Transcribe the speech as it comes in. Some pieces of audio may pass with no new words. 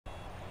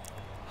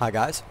Hi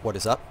guys, what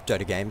is up?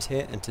 Doda Games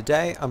here, and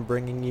today I'm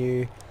bringing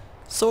you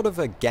sort of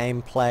a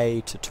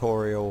gameplay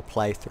tutorial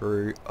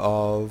playthrough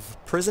of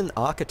Prison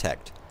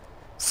Architect.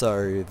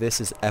 So this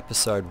is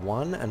episode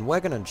 1 and we're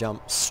going to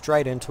jump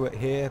straight into it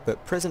here,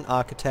 but Prison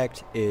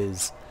Architect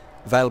is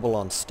available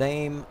on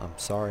Steam. I'm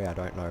sorry, I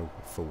don't know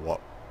for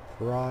what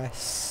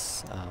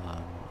price.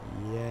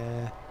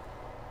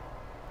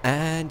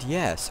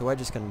 So we're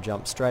just going to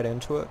jump straight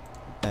into it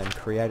and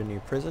create a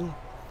new prison.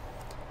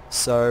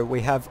 So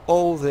we have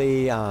all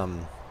the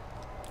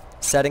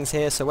settings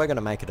here, so we're going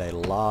to make it a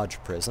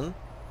large prison.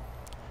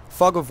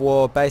 Fog of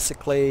War,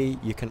 basically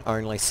you can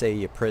only see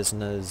your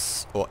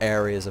prisoners or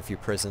areas of your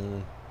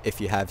prison if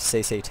you have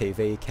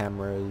CCTV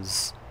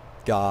cameras,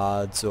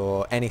 guards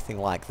or anything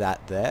like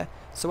that there.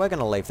 So we're going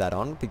to leave that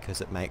on because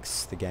it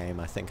makes the game,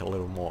 I think, a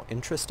little more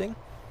interesting.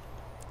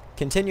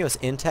 Continuous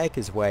intake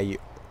is where you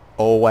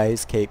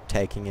always keep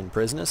taking in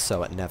prisoners,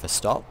 so it never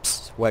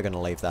stops. We're going to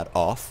leave that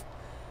off.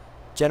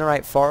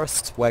 Generate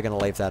forests, we're going to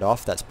leave that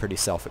off, that's pretty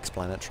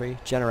self-explanatory.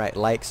 Generate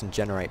lakes and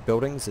generate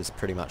buildings is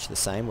pretty much the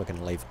same, we're going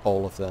to leave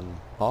all of them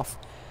off.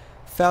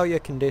 Failure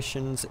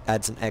conditions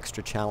adds an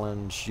extra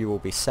challenge, you will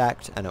be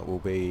sacked and it will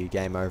be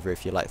game over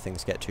if you let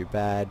things get too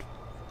bad.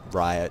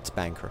 Riots,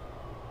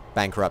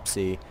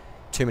 bankruptcy,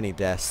 too many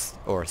deaths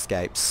or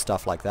escapes,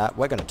 stuff like that,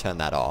 we're going to turn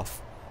that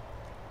off.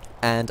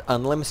 And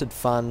unlimited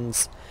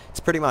funds, it's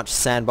pretty much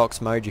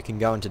sandbox mode, you can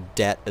go into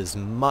debt as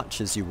much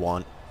as you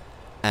want,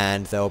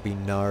 and there'll be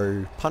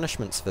no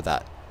punishments for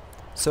that.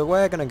 So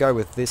we're going to go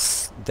with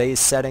these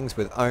settings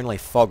with only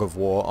Fog of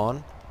War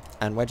on,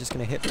 and we're just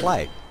going to hit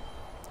play.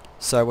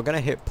 So we're going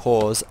to hit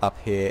pause up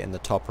here in the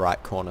top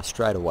right corner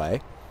straight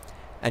away,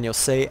 and you'll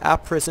see our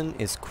prison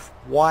is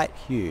quite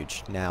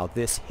huge. Now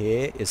this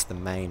here is the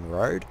main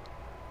road,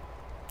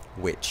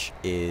 which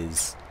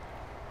is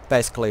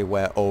basically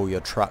where all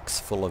your trucks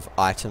full of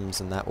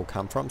items and that will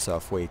come from. So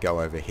if we go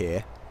over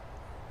here,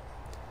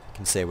 you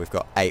can see we've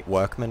got 8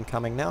 workmen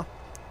coming now.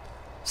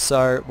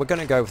 So we're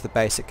going to go with the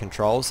basic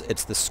controls.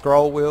 It's the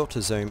scroll wheel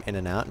to zoom in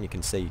and out, and you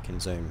can see you can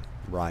zoom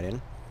right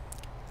in.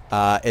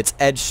 It's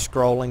edge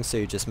scrolling, so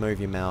you just move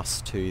your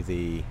mouse to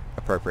the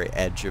appropriate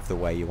edge of the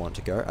way you want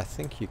to go. I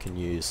think you can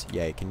use,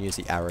 you can use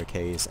the arrow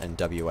keys and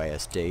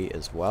WASD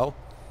as well.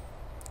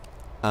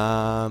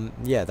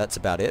 That's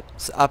about it.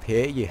 So up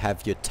here you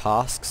have your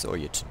tasks or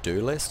your to-do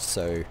list,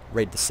 so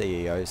read the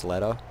CEO's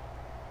letter.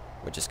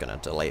 We're just going to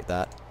delete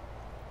that.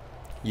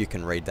 You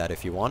can read that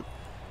if you want.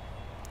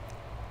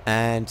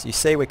 And you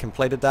see we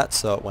completed that,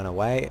 so it went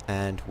away,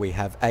 and we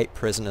have 8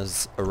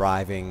 prisoners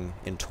arriving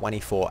in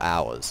 24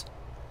 hours.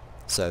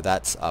 So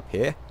that's up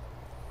here.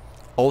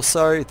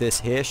 Also,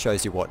 this here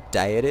shows you what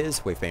day it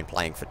is. We've been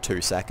playing for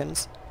 2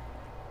 seconds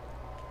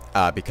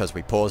because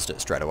we paused it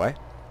straight away.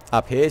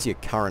 Up here is your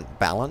current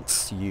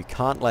balance. You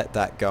can't let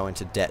that go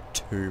into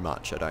debt too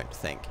much, I don't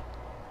think,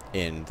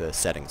 in the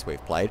settings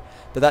we've played.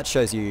 But that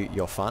shows you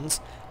your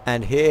funds.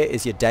 And here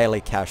is your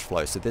daily cash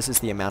flow. So this is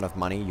the amount of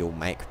money you'll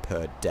make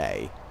per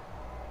day.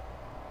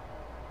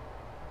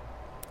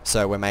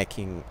 So we're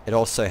making, it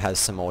also has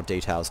some more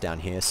details down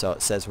here. So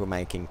it says we're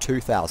making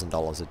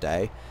 $2,000 a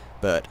day,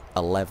 but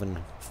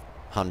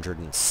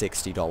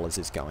 $1,160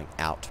 is going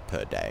out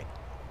per day.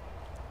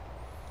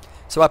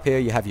 So up here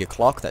you have your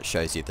clock that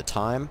shows you the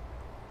time.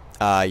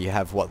 You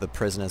have what the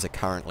prisoners are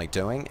currently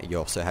doing. You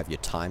also have your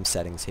time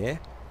settings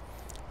here.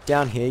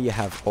 Down here you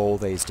have all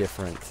these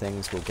different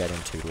things we'll get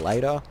into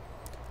later.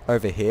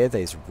 Over here,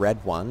 these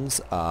red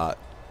ones are,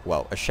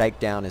 well, a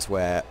shakedown is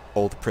where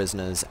all the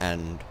prisoners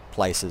and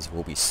places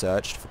will be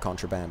searched for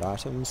contraband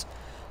items.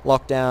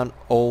 Lockdown,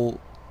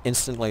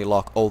 instantly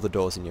lock all the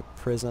doors in your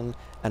prison.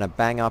 And a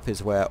bang up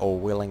is where all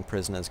willing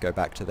prisoners go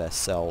back to their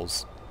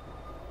cells.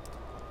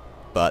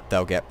 But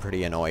they'll get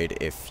pretty annoyed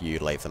if you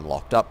leave them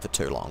locked up for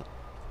too long.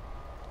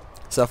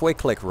 So if we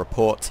click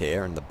reports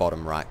here in the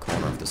bottom right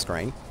corner of the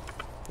screen,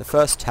 the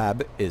first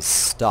tab is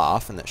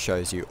staff, and that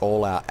shows you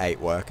all our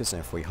 8 workers, and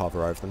if we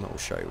hover over them it will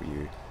show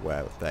you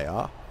where they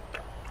are.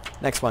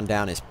 Next one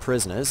down is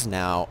prisoners.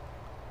 Now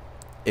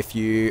if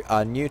you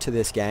are new to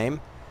this game,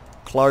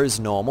 close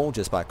normal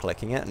just by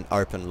clicking it and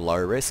open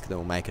low risk. That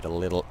will make it a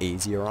little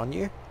easier on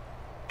you.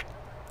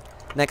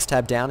 Next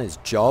tab down is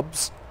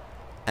jobs,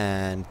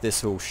 and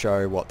this will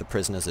show what the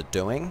prisoners are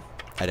doing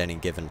at any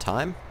given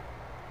time.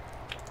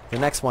 The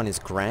next one is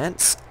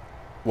grants.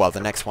 Well,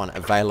 the next one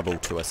available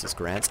to us is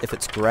grants. If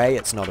it's grey,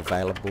 it's not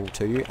available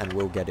to you, and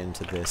we'll get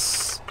into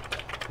this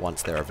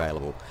once they're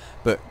available.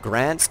 But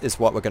grants is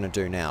what we're going to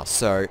do now.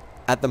 So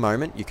at the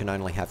moment, you can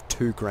only have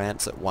 2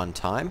 grants at one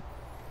time,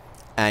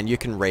 and you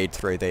can read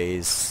through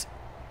these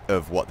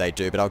of what they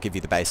do, but I'll give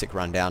you the basic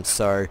rundown.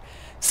 So it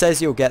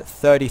says you'll get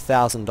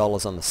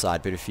 $30,000 on the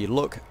side, but if you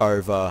look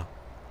over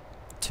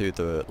to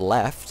the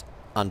left,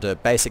 under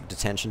Basic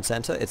Detention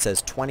Center, it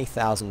says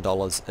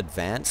 $20,000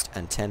 advanced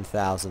and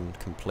 $10,000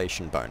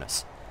 completion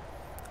bonus.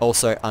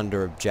 Also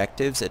under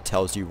Objectives, it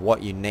tells you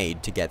what you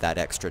need to get that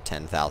extra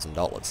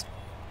 $10,000.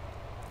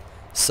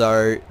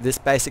 So this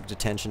Basic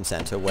Detention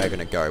Center we're going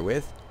to go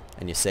with,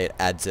 and you see it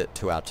adds it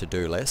to our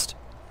to-do list.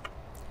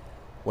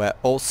 we're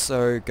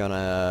also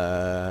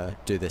gonna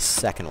do this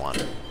second one.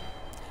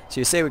 So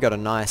you see we've got a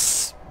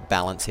nice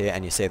balance here,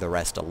 and you see the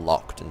rest are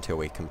locked until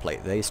we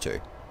complete these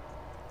two.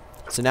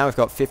 So now we've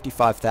got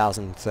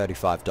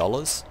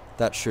 $55,035.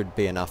 That should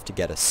be enough to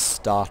get us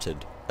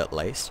started at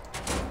least.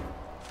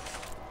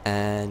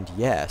 And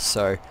yeah,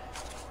 so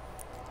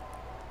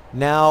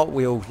now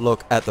we'll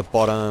look at the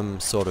bottom,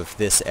 sort of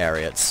this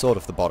area. It's sort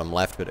of the bottom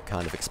left, but it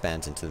kind of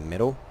expands into the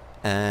middle.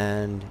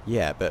 And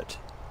yeah, but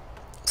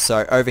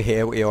so over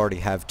here we already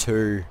have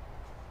two,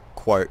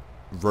 quote,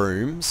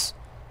 rooms.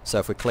 So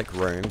if we click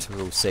rooms,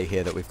 we'll see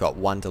here that we've got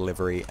one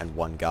delivery and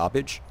one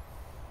garbage.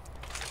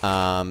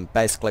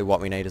 Basically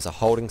what we need is a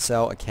holding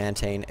cell, a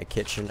canteen, a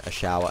kitchen, a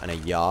shower, and a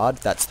yard.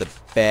 That's the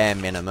bare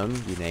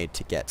minimum you need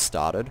to get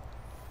started.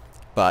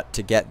 But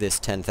to get this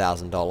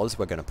 $10,000,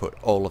 we're going to put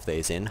all of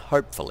these in,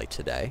 hopefully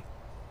today.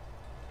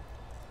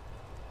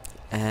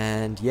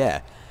 And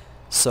yeah,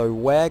 so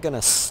we're going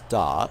to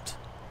start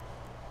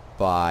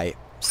by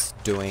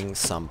doing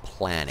some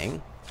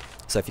planning.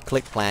 So if you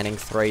click planning,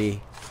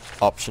 3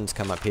 options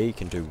come up here. You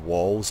can do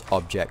walls,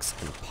 objects,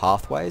 and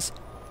pathways.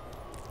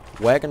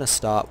 We're going to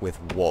start with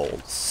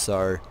walls.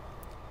 So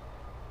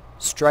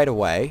straight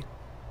away,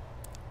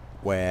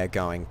 we're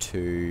going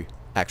to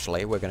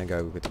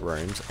go with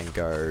rooms and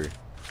go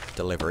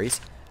deliveries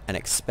and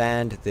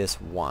expand this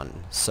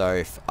one. So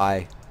if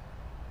I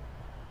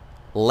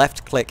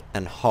left click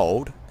and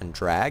hold and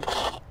drag,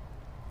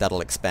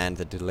 that'll expand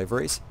the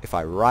deliveries. If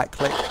I right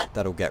click,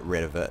 that'll get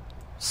rid of it.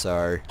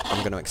 So I'm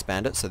going to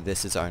expand it so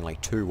this is only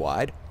 2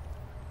 wide.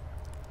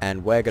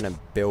 And we're going to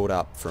build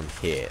up from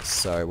here.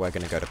 So we're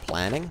going to go to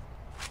planning,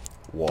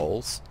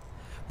 walls.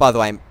 By the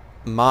way,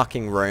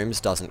 marking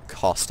rooms doesn't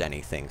cost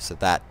anything, so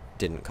that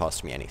didn't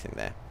cost me anything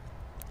there.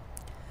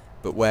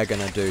 But we're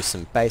going to do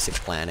some basic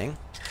planning.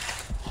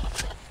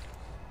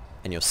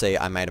 And you'll see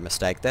I made a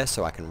mistake there,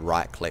 so I can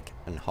right click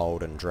and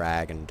hold and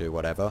drag and do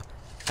whatever,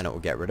 and it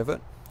will get rid of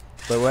it.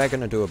 But we're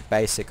going to do a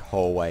basic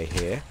hallway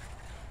here.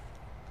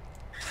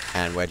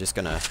 And we're just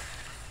going to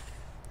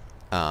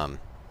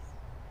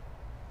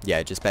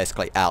yeah, just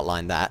basically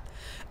outline that.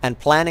 And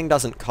planning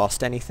doesn't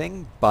cost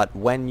anything, but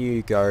when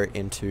you go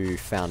into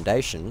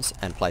foundations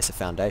and place a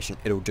foundation,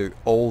 it'll do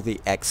all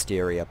the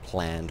exterior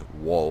planned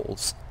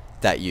walls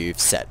that you've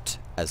set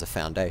as a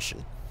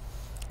foundation.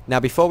 Now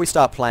before we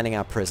start planning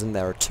our prison,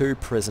 there are 2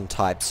 prison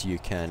types you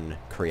can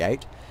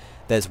create.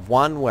 There's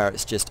one where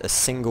it's just a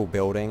single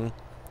building,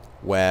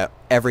 where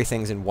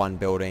everything's in one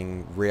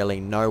building, really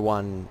no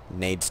one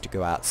needs to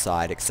go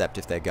outside except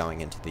if they're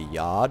going into the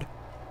yard.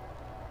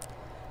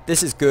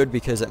 This is good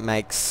because it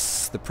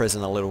makes the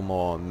prison a little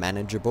more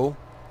manageable.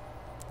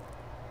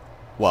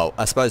 Well,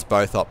 I suppose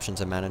both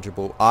options are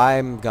manageable.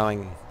 I'm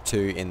going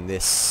to, in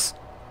this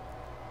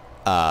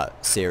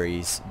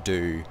series,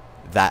 do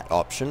that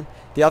option.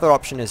 The other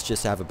option is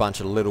just to have a bunch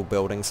of little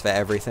buildings for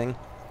everything.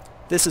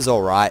 This is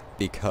alright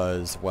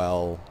because,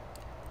 well,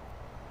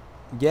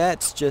 yeah,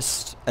 it's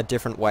just a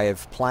different way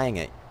of playing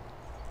it.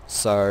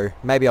 So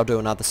maybe I'll do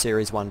another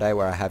series one day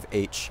where I have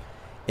each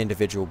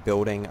individual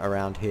building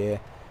around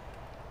here.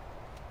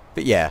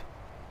 But yeah,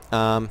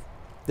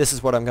 this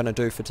is what I'm going to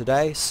do for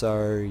today,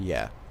 so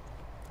yeah.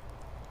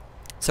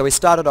 So we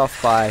started off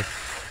by,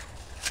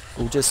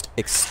 we'll just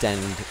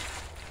extend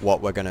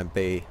what is going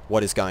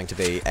to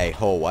be a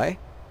hallway.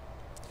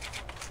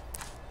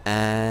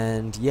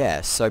 And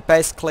yeah, so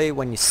basically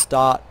when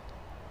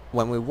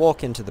we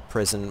walk into the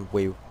prison,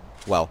 we'll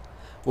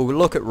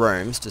look at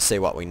rooms to see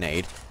what we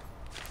need.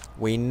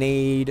 We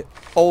need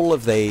all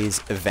of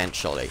these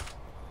eventually.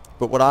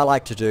 But what I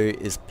like to do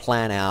is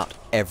plan out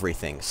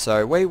everything.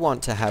 So we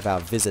want to have our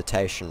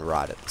visitation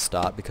right at the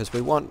start because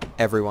we want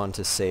everyone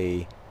to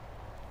see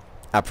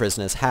our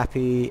prisoners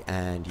happy,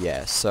 and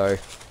yeah, so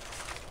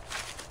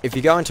if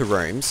you go into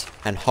rooms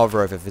and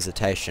hover over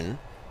visitation,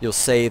 you'll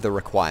see the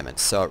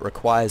requirements. So it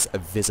requires a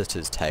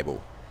visitors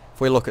table.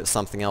 If we look at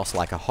something else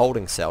like a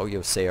holding cell,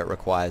 you'll see it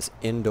requires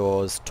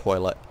indoors,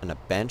 toilet, and a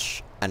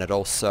bench, and it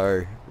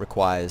also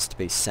requires to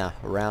be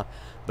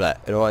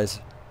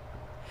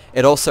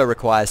It also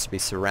requires to be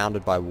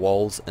surrounded by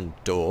walls and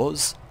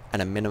doors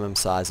and a minimum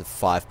size of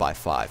 5 by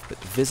 5, but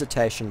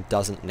visitation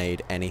doesn't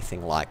need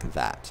anything like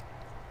that.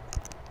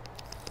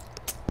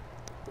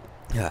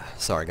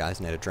 Sorry guys,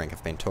 need a drink.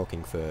 I've been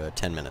talking for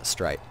 10 minutes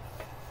straight.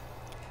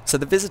 So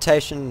the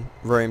visitation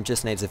room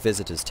just needs a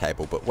visitors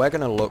table, but we're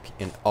going to look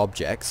in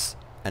objects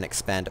and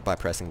expand it by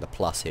pressing the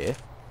plus here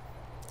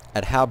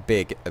at how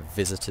big a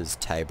visitors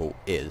table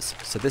is.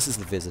 So this is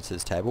the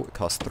visitors table. It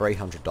costs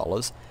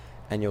 $300.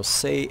 And you'll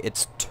see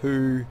it's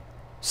 2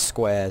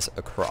 squares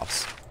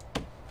across.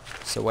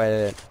 So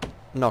we're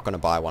not going to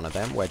buy one of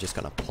them, we're just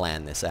going to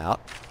plan this out.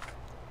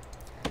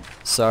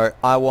 So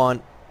I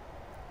want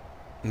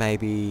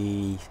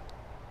maybe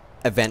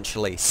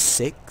eventually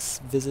 6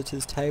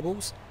 visitors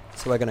tables.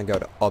 So we're going to go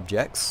to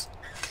objects,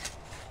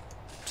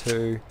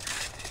 3,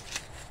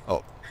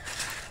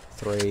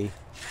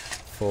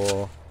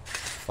 4,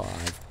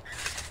 5,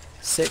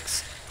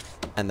 6,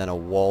 and then a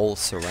wall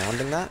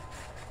surrounding that.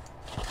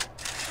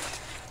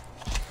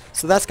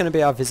 So that's going to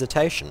be our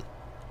visitation.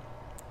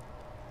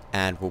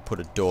 and we'll put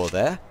a door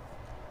there.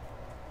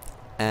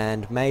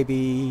 And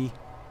maybe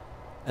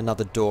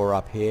another door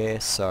up here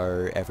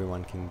so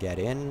everyone can get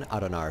in. I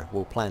don't know,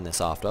 we'll plan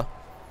this after.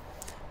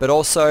 But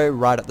also,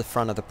 right at the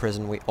front of the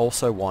prison, we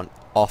also want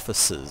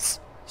offices.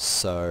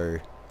 So,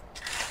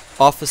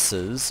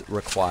 offices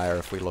require,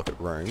 if we look at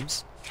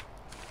rooms,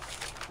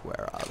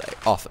 where are they?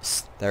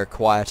 Office. They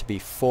require to be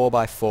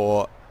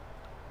 4x4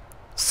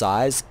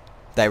 size.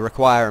 They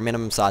require a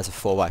minimum size of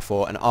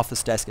 4x4, an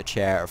office desk, a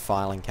chair, a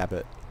filing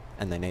cabinet,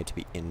 and they need to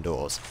be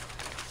indoors.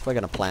 So we're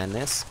going to plan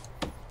this.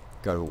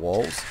 Go to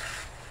walls.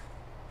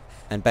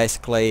 And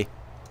basically,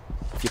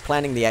 if you're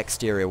planning the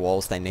exterior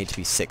walls, they need to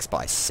be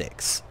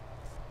 6x6.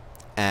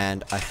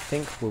 And I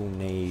think we'll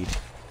need...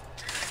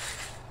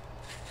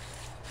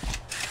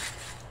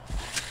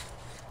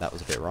 That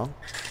was a bit wrong.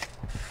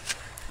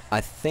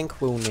 I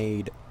think we'll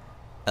need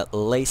at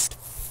least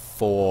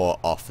 4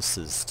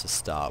 offices to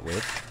start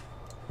with.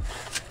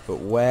 But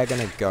we're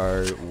going to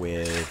go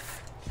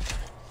with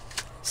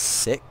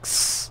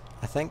 6,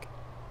 I think.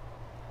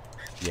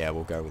 Yeah,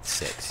 we'll go with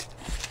 6.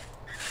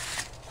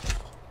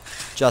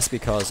 Just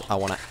because I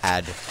want to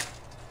add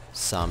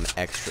some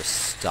extra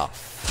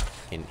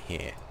stuff in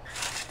here,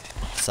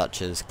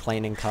 such as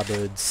cleaning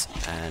cupboards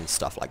and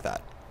stuff like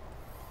that.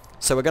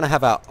 So we're going to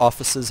have our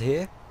offices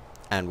here,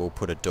 and we'll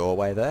put a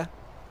doorway there.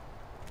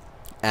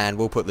 And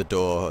we'll put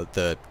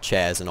the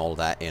chairs and all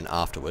that in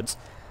afterwards.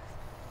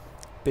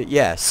 But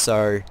yeah,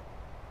 so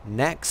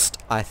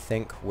next I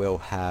think we'll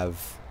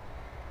have...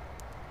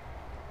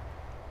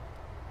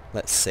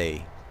 Let's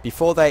see.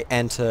 Before they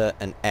enter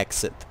and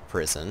exit the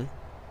prison,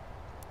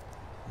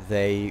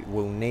 they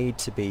will need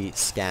to be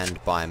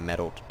scanned by a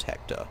metal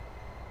detector.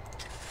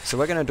 So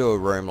we're going to do a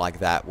room like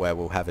that where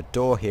we'll have a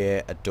door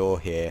here,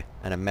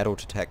 and a metal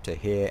detector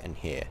here and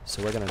here.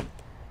 So we're going to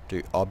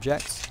do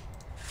objects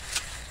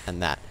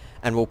and that.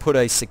 And we'll put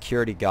a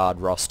security guard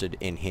rostered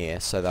in here,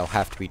 so they'll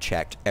have to be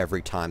checked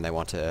every time they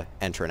want to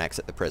enter and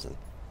exit the prison.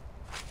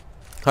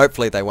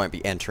 Hopefully they won't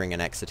be entering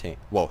and exiting.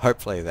 Well,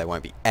 hopefully they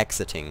won't be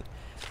exiting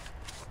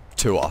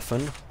too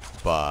often,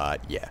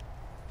 but yeah.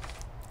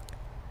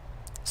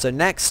 So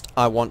next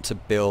I want to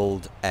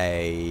build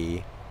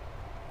a...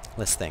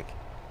 Let's think.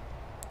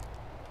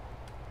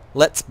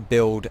 Let's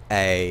build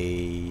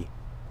a...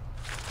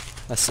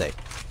 Let's see.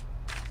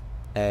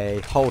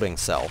 A holding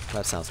cell.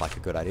 That sounds like a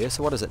good idea.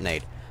 So what does it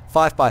need?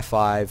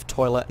 5x5,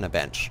 toilet and a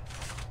bench.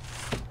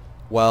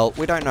 Well,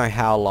 we don't know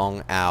how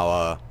long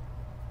our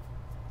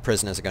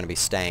prisoners are going to be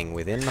staying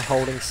within the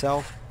holding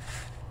cell.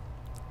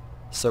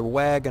 So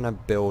we're going to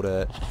build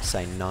it,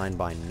 say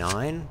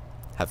 9x9,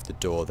 have the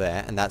door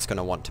there, and that's going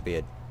to want to be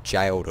a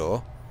jail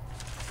door.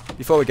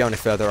 Before we go any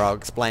further, I'll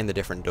explain the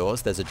different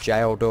doors. There's a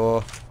jail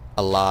door,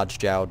 a large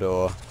jail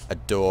door,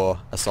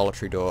 a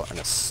solitary door, and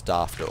a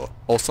staff door.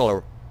 Also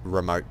a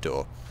remote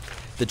door.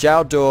 The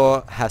jail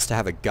door has to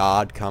have a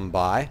guard come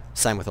by,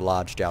 same with a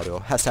large jail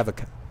door, has to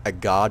have a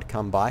guard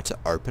come by to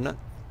open it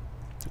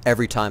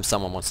every time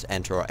someone wants to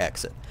enter or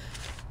exit.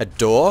 A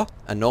door,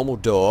 a normal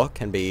door,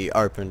 can be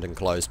opened and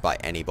closed by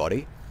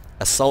anybody.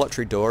 A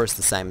solitary door is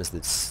the same as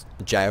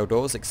the jail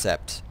doors,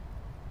 except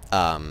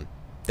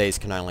these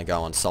can only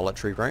go on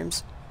solitary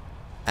rooms,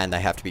 and they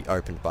have to be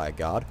opened by a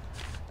guard.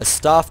 A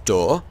staff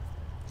door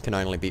can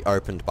only be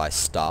opened by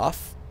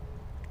staff,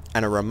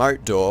 and a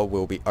remote door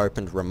will be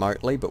opened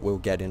remotely, but we'll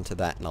get into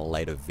that in a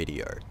later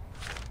video.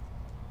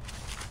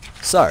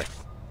 So,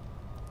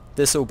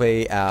 this will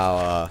be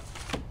our...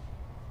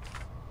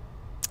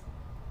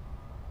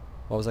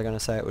 What was I going to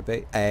say it would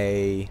be?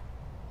 A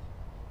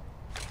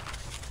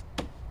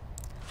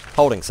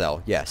holding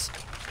cell, yes.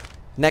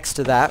 Next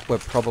to that, we'll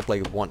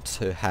probably want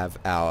to have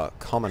our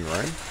common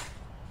room.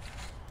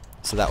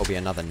 So that will be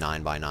another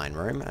 9x9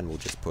 room, and we'll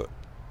just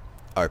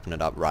open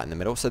it up right in the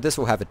middle. So this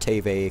will have a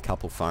TV, a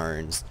couple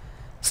phones,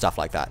 stuff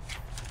like that.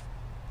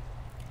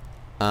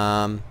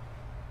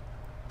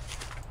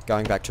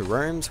 Going back to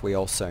rooms, we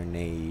also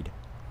need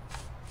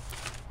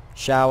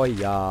shower,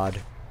 yard.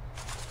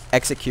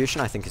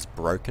 Execution, I think, is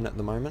broken at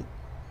the moment,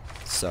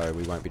 so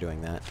we won't be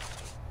doing that.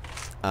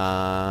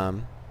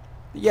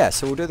 Yeah,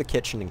 so we'll do the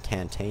kitchen and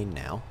canteen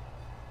now.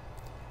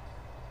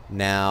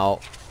 Now,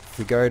 if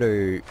we go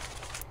to...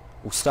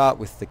 We'll start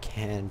with the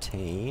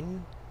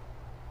canteen.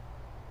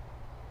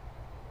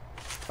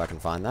 If I can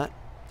find that.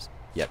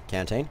 Yep,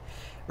 canteen.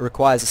 It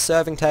requires a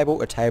serving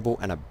table,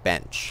 and a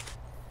bench.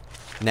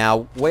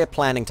 Now, we're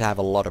planning to have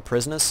a lot of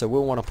prisoners, so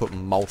we'll want to put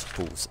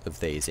multiples of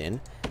these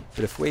in.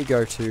 But if we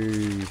go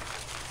to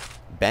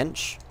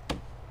bench,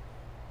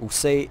 we'll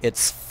see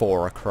it's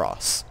 4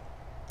 across.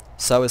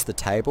 So is the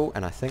table,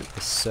 and I think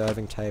the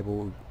serving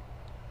table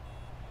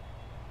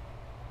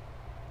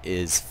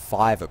is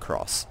 5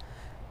 across.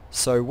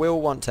 So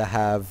we'll want to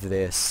have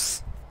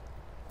this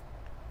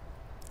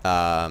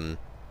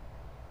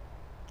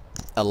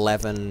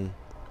 11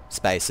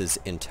 spaces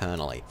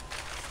internally.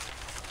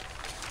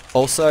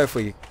 Also, if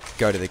we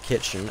go to the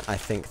kitchen, I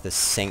think the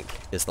sink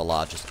is the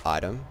largest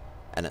item,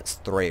 and it's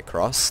 3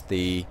 across.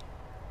 A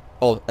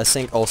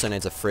sink also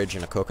needs a fridge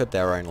and a cooker.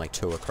 There are only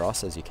 2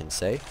 across, as you can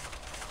see.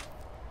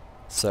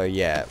 So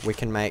yeah, we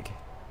can make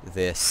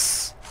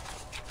this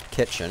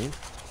kitchen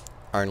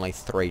only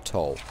 3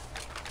 tall.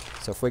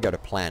 So if we go to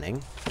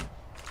planning,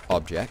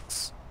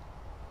 objects,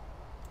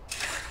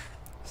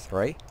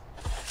 3,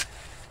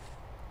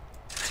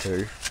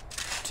 2,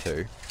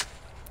 2,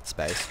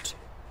 space,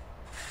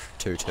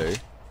 2, 2,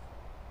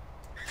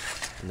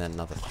 and then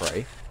another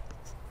 3.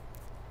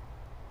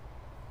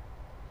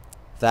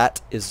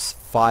 That is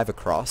 5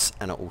 across,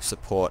 and it will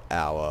support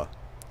our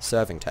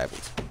serving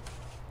tables.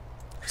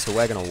 So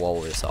we're going to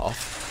wall this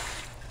off.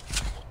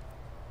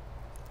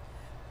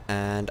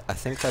 And I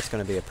think that's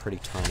going to be a pretty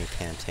tiny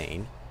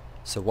canteen.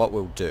 So what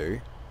we'll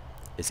do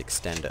is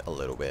extend it a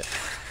little bit.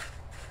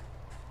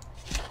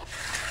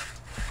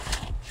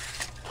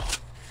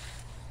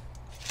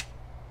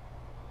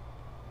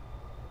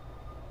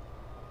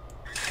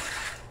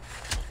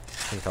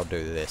 I think I'll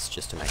do this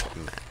just to make it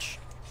match.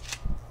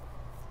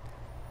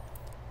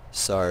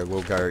 So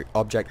we'll go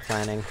object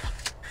planning,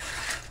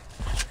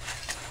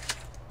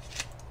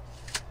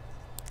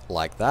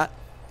 like that.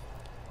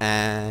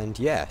 And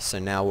yeah, so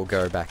now we'll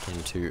go back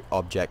into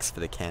objects for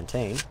the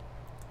canteen.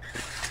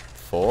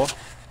 4,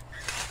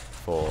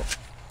 4,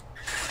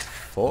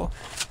 4.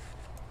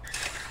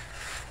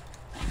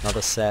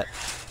 Another set.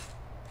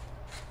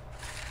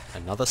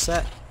 Another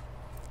set.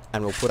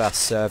 And we'll put our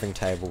serving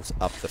tables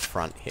up the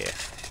front here.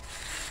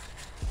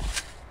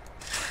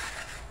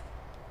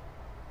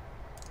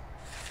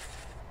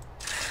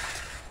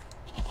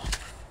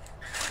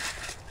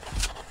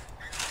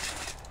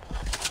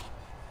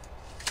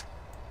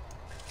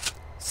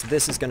 So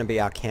this is going to be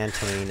our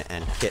canteen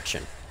and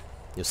kitchen.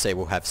 You'll see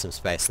we'll have some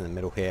space in the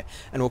middle here,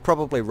 and we'll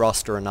probably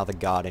roster another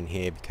guard in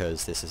here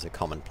because this is a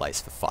common place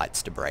for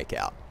fights to break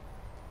out.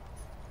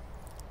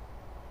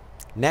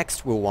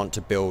 Next we'll want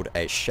to build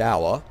a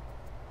shower.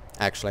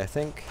 Actually I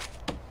think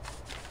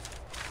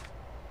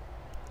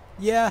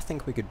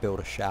we could build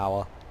a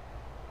shower.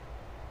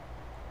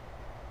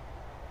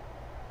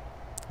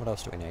 What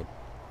else do we need?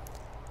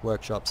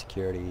 Workshop,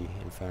 security,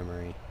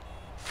 infirmary.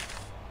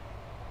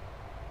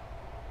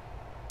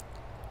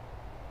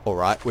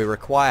 Alright, we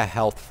require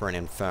health for an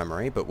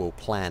infirmary, but we'll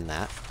plan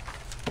that.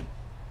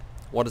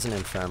 What does an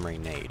infirmary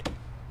need?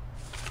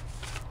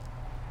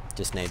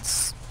 Just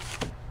needs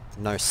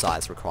no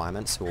size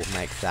requirements, so we'll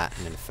make that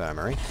an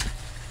infirmary.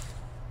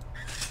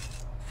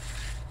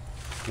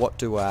 What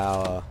do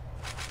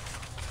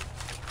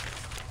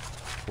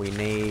we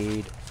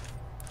need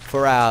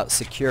for our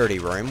security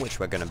room, which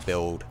we're going to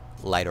build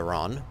later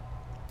on?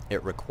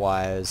 It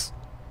requires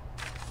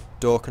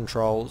door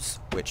controls,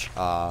 which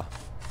are,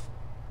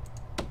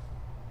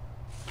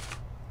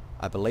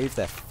 I believe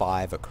they're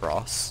 5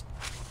 across.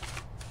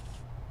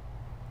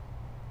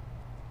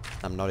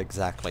 I'm not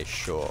exactly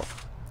sure.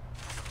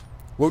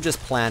 We'll just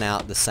plan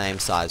out the same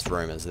size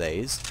room as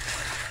these,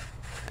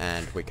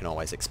 and we can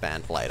always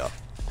expand later.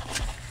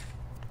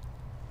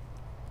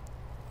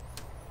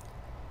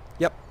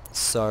 Yep,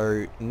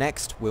 so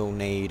next we'll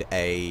need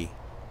a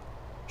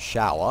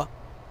shower.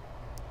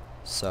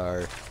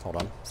 So, hold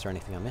on, is there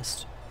anything I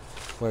missed?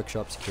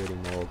 Workshop, security,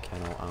 morgue,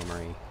 kennel,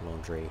 armory,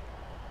 laundry,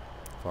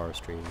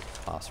 forestry,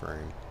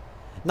 classroom.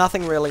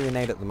 Nothing really we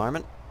need at the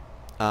moment.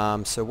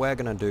 So we're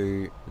going to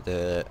do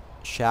the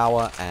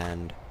shower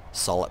and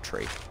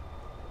solitary.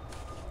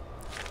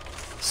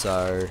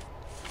 So,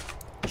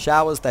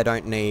 showers, they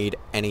don't need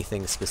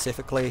anything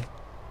specifically.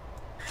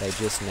 They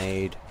just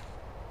need...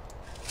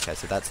 Okay,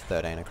 so that's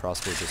 13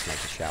 across. We'll just make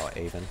the shower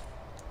even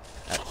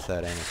at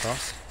 13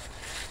 across.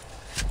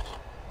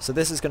 So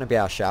this is going to be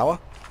our shower.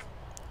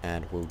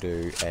 And we'll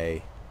do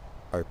a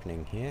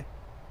opening here.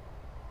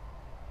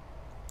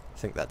 I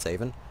think that's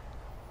even.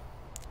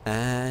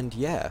 And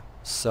yeah,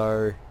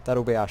 so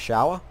that'll be our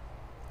shower.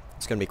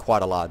 It's going to be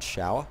quite a large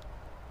shower.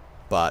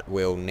 But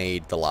we'll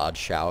need the large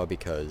shower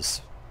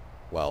because,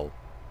 well,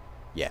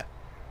 yeah,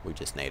 we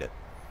just need it.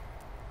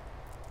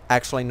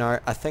 Actually, no,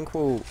 I think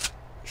we'll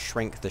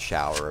shrink the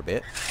shower a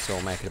bit. So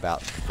we'll make it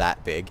about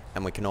that big.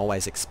 And we can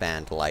always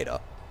expand later.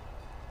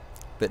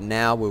 But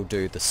now we'll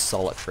do the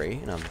solitary.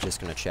 And I'm just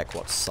going to check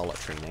what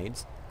solitary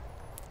needs.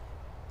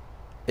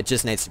 It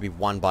just needs to be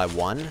 1 by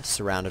 1,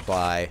 surrounded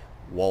by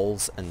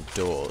walls and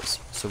doors.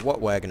 So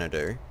what we're going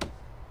to do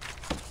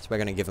is we're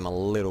going to give them a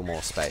little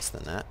more space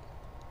than that.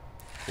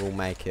 We'll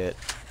make it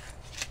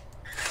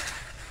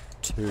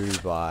 2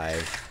 by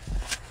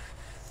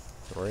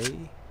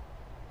 3.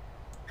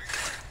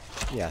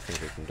 Yeah, I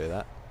think we can do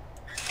that.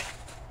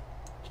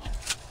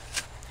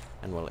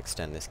 And we'll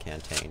extend this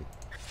canteen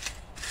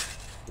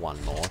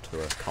 1 more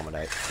to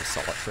accommodate the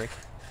solitary.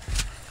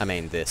 I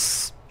mean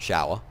this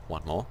shower,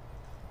 1 more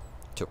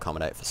to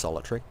accommodate for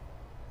solitary.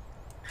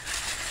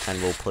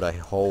 And we'll put a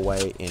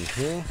hallway in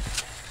here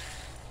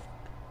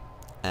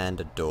and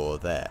a door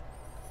there.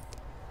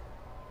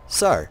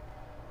 So,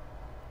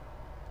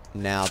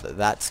 now that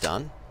that's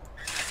done,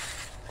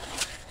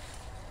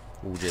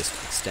 we'll just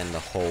extend the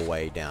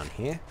hallway down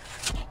here.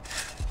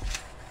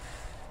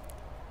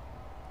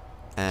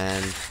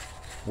 And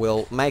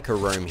we'll make a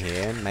room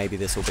here. Maybe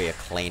this will be a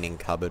cleaning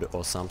cupboard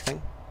or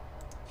something.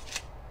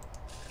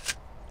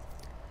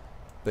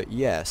 But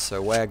yeah,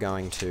 so we're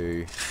going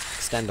to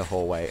extend a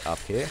hallway up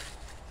here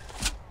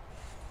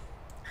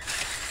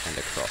and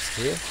across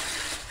here.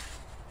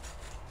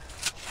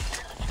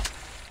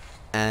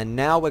 And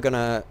now we're going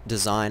to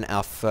design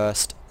our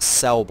first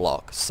cell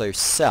block. So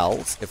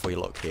cells, if we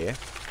look here,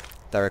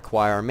 they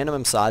require a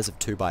minimum size of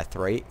 2 by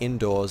 3,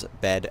 indoors,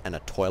 bed and a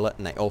toilet,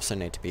 and they also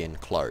need to be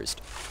enclosed.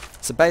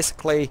 So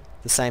basically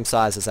the same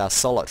size as our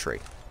solitary.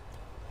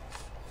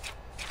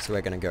 So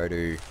we're going to go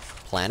to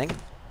planning,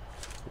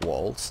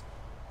 walls,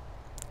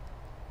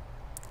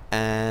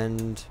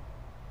 and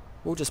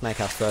we'll just make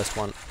our first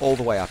one all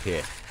the way up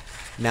here.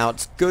 Now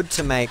it's good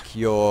to make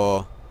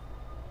your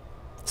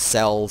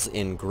cells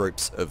in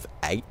groups of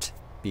 8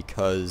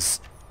 because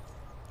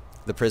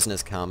the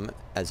prisoners come,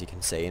 as you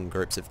can see, in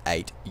groups of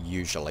 8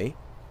 usually.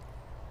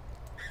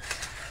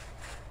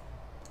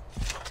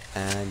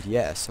 And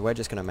yeah, so we're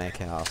just going to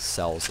make our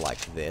cells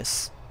like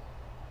this.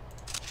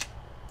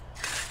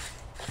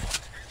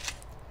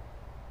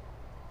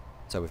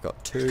 So we've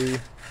got 2,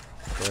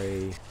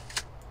 3,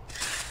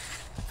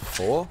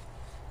 4.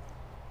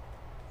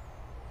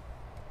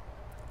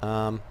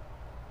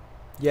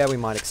 Yeah, we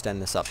might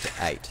extend this up to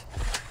 8.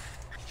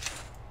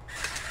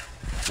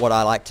 What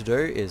I like to do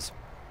is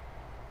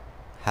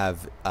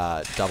have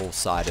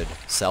double-sided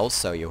cells,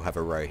 so you'll have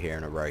a row here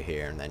and a row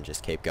here, and then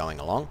just keep going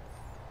along.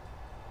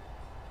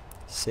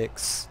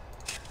 6,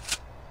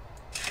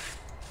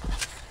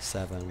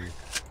 7, 8.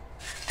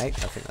 I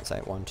think that's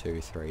 8. 1,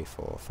 2, 3,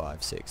 4,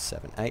 5, 6,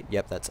 7, 8.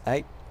 Yep, that's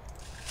 8.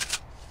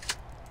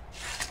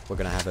 We're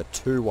going to have a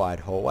 2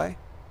 wide hallway.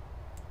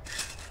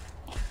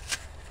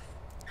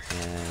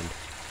 And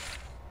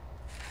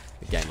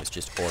the game is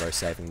just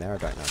auto-saving there. I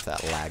don't know if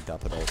that lagged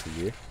up at all for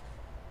you.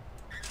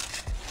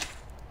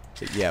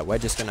 But yeah, we're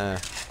just going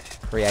to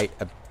create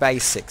a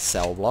basic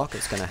cell block.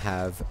 It's going to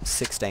have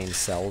 16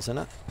 cells in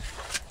it.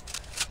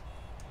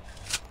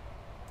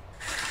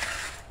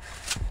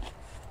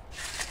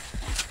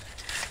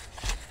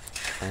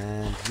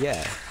 And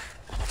yeah.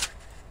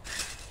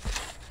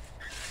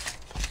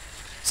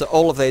 So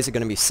all of these are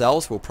going to be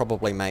cells. We'll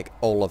probably make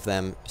all of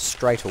them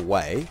straight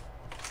away.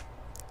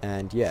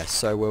 And yeah,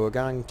 so we were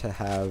going to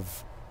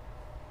have...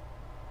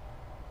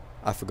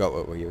 I forgot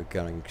what we were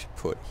going to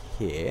put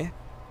here.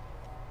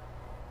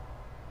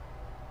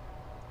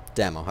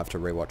 Damn, I'll have to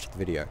rewatch the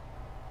video.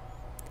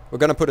 We're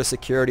going to put a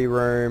security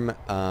room,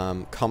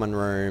 common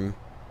room,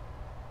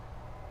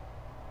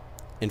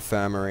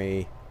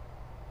 infirmary,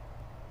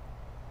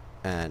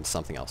 and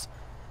something else.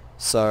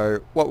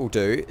 So what we'll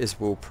do is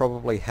we'll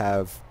probably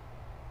have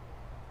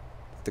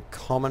the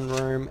common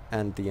room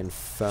and the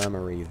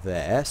infirmary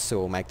there, so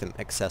we'll make them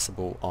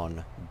accessible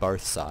on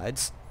both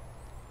sides.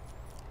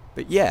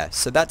 But yeah,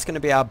 so that's going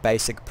to be our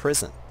basic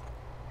prison.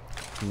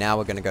 Now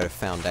we're going to go to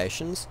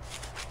foundations,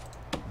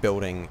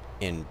 building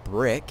in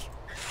brick,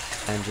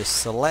 and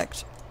just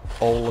select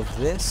all of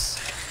this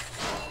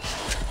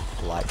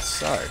like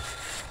so.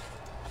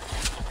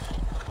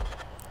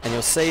 And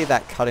you'll see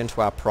that cut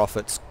into our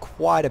profits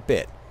quite a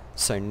bit.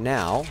 So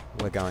now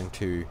we're going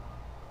to,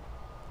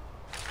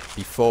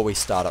 before we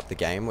start up the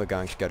game, we're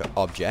going to go to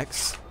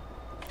objects,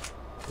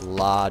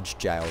 large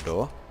jail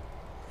door.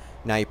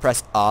 Now you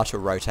press R to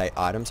rotate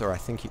items, or I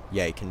think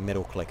you can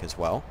middle click as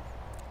well.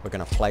 We're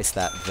going to place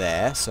that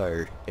there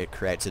so it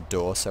creates a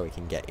door so we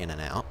can get in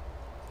and out.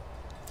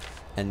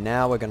 And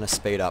now we're going to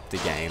speed up the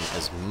game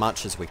as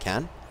much as we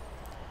can.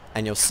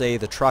 And you'll see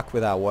the truck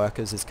with our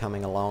workers is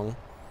coming along.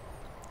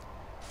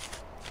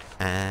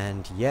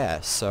 And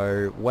yeah,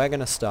 so we're going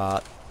to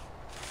start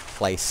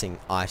placing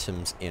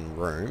items in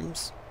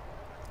rooms.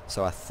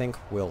 So I think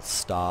we'll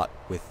start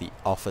with the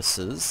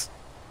offices.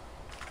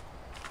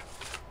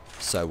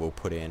 So we'll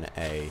put in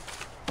I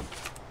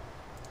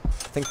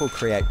think we'll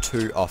create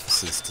 2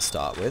 offices to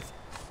start with.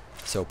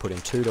 So we'll put in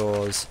 2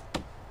 doors,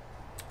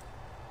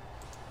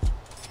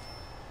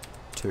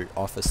 2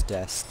 office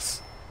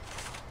desks,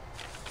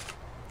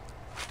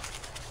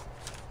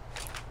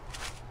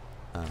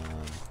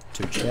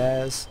 2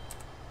 chairs,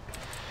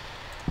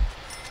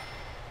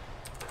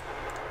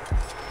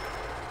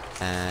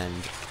 and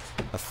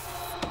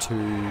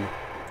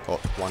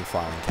one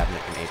filing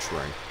cabinet in each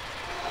room.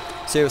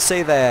 So you'll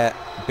see they're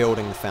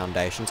building the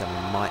foundations, and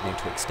we might need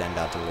to extend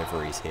our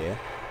deliveries here.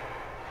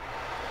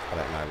 I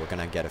don't know, we're going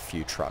to get a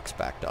few trucks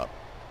backed up.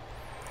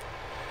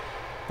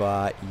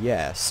 But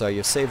yeah, so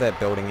you'll see they're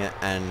building it,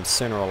 and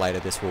sooner or later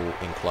this will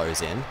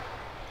enclose in.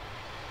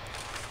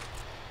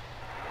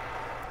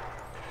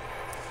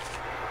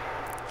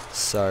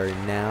 So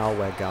now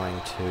we're going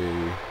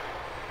to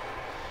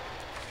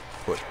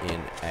put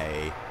in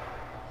a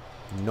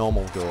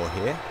normal door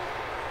here.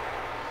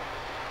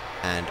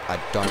 And I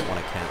don't want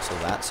to cancel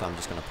that, so I'm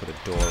just going to put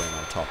a door in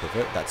on top of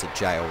it. That's a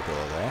jail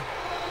door there.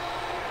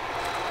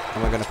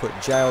 And we're going to put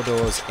jail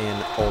doors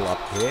in all up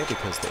here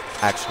because they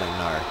actually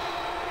no.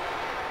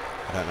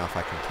 I don't know if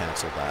I can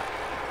cancel that.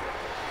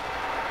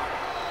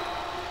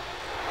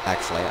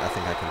 Actually, I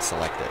think I can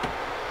select it.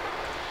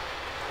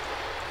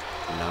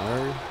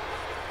 No.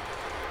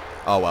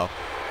 Oh well.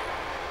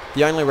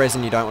 The only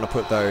reason you don't want to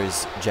put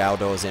those jail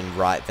doors in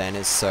right then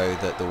is so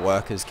that the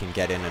workers can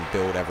get in and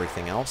build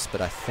everything else, but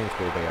I think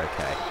we'll be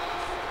okay.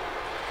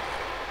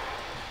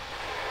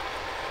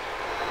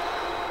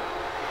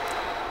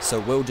 So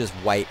we'll just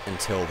wait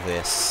until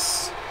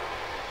this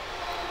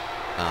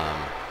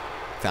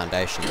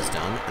foundation is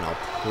done, and I'll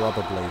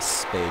probably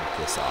speed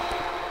this up.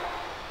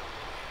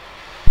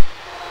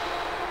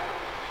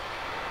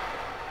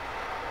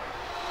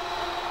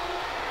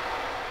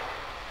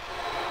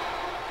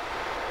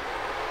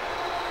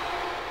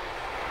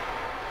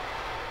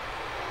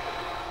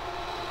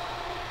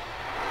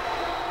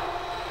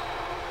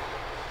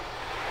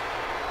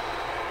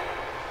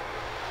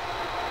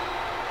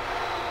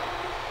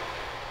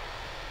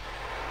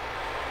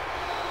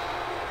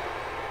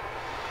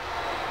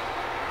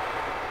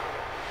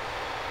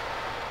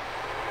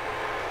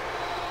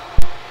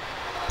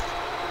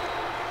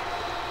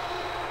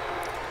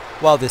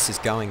 While this is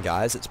going,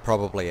 guys, it's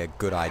probably a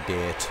good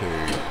idea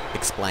to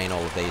explain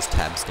all of these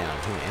tabs down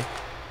here.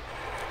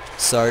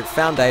 So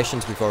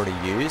foundations we've already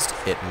used.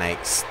 It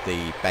makes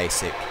the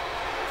basic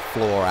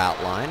floor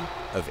outline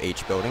of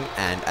each building,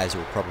 and as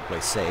you'll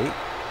probably see,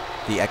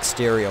 the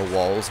exterior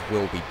walls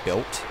will be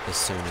built as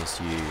soon as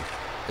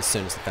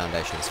the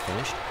foundation is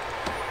finished.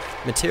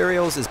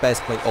 Materials is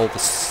basically all the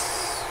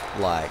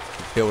like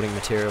building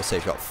materials. So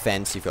you've got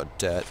fence, you've got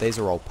dirt. These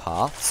are all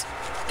paths.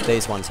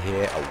 These ones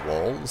here are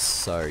walls,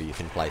 so you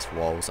can place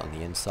walls on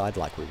the inside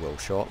like we will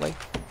shortly.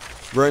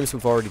 Rooms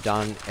we've already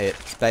done. It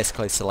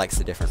basically selects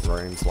the different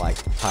rooms, like,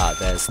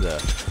 there's the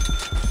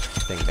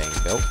thing being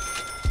built.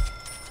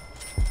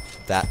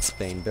 That's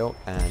been built,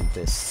 and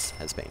this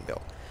has been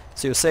built.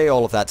 So you'll see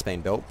all of that's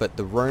been built, but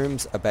the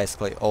rooms are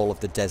basically all of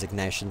the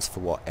designations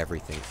for what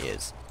everything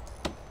is.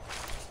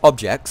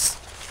 Objects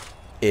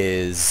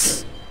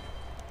is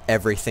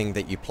everything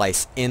that you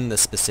place in the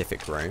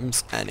specific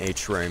rooms, and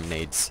each room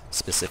needs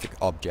specific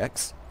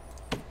objects.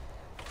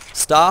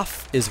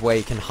 Staff is where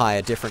you can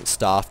hire different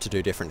staff to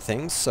do different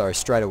things, so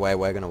straight away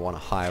we're going to want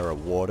to hire a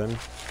warden,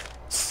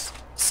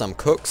 some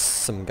cooks,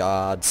 some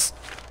guards,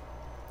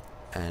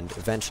 and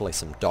eventually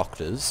some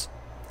doctors,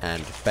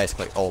 and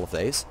basically all of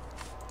these.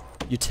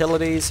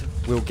 Utilities,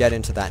 we'll get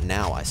into that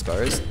now, I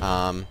suppose.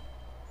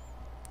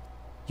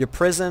 Your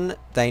prison,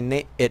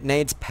 it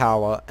needs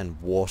power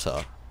and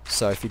water.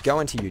 So if you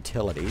go into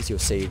utilities, you'll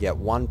see you get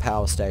one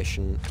power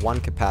station, one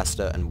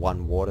capacitor, and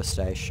one water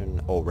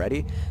station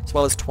already, as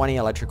well as 20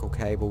 electrical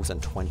cables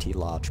and 20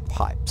 large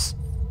pipes.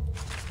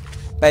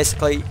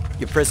 Basically,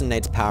 your prison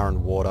needs power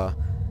and water,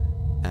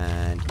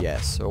 and yeah,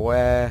 so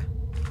we're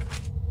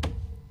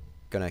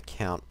gonna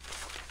count.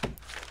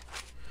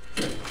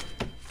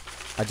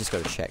 I just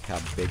gotta check how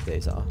big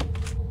these are.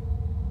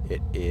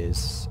 It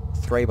is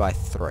 3 by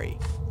 3.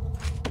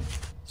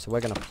 So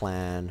we're gonna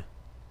plan.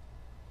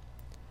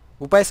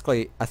 Well,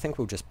 basically, I think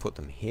we'll just put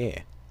them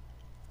here.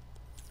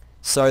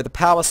 So the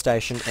power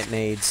station, it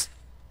needs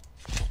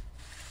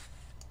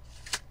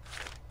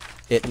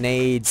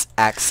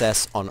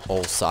access on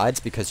all sides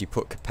because you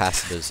put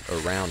capacitors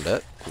around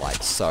it,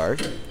 like so.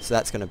 So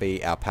that's going to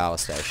be our power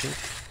station.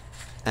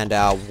 And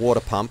our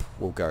water pump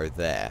will go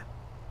there.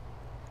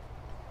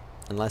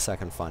 Unless I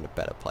can find a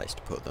better place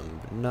to put them.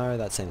 But no,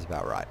 that seems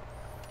about right.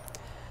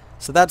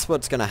 So that's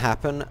what's going to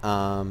happen.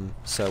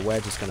 So we're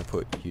just going to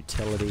put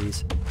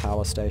utilities,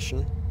 power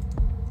station.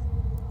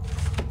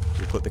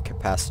 We'll put the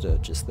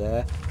capacitor just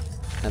there.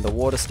 And the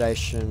water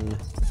station...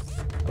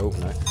 Oh,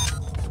 no.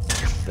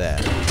 There.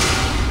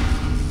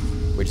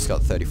 We just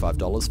got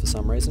 $35 for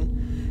some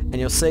reason. And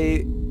you'll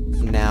see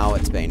now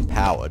it's being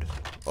powered.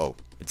 Oh,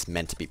 it's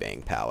meant to be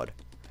being powered.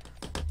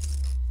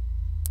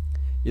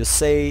 You'll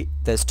see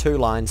there's two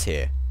lines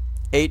here.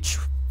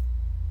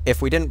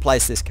 If we didn't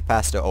place this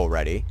capacitor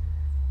already,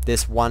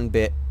 this one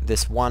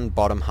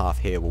bottom half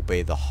here will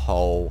be the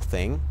whole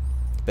thing,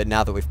 but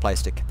now that we've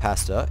placed a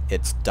capacitor,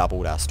 it's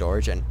doubled our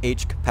storage, and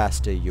each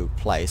capacitor you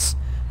place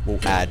will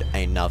add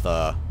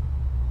another,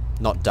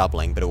 not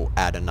doubling, but it will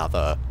add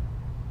another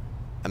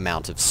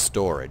amount of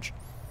storage.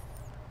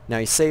 Now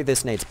you see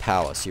this needs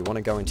power, so you want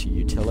to go into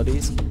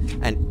utilities,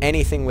 and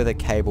anything with a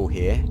cable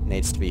here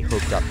needs to be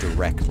hooked up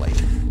directly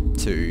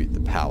to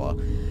the power.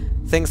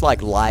 Things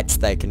like lights,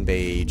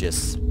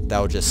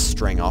 they'll just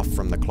string off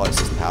from the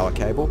closest power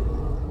cable.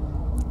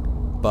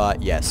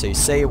 But yeah, so you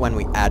see when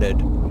we added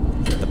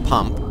the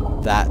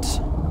pump, that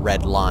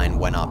red line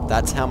went up.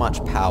 That's how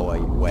much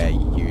power we're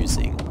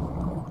using.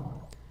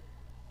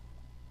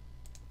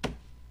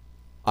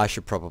 I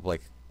should probably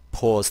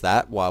pause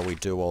that while we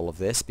do all of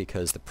this,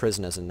 because the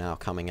prisoners are now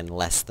coming in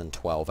less than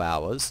 12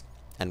 hours,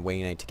 and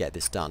we need to get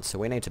this done. So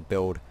we need to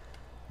build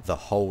the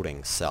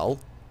holding cell.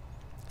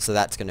 So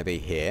that's going to be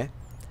here.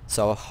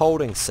 So a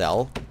holding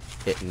cell,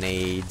 it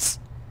needs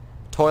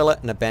toilet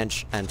and a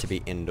bench and to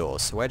be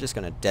indoors. So we're just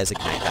going to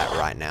designate that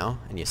right now.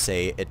 And you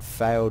see it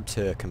failed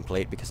to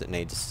complete because it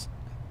needs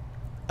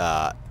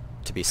to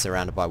be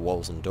surrounded by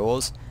walls and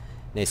doors.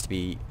 It needs to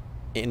be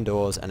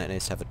indoors, and it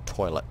needs to have a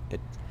toilet.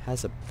 It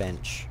has a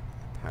bench,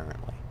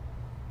 apparently.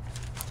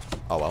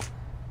 Oh well.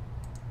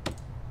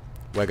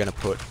 we're going to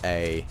put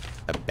a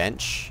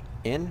bench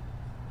in.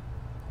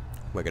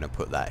 We're going to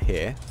put that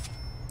here.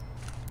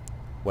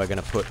 We're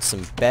going to put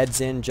some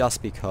beds in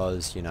just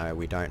because, you know,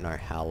 we don't know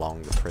how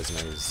long the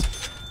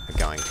prisoners are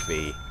going to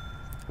be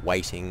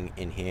waiting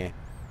in here.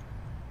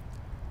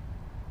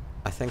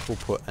 I think we'll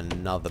put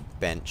another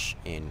bench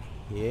in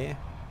here.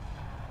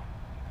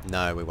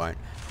 No, we won't.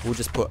 We'll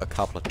just put a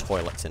couple of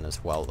toilets in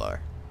as well, though.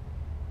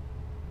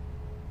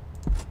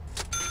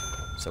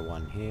 So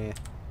one here.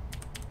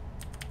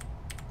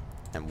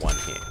 And one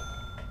here.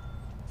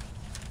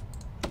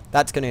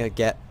 That's going to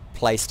get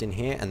placed in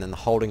here, and then the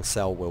holding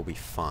cell will be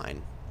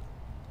fine.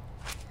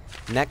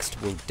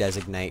 Next, we'll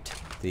designate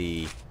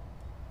the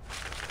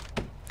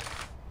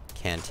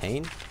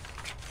canteen.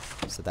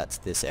 So that's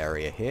this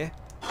area here.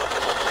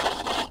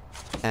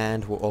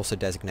 And we'll also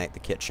designate the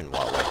kitchen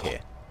while we're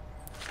here.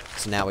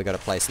 So now we've got to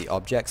place the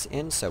objects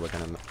in, so we're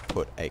going to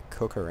put a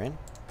cooker in,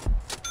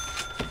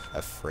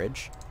 a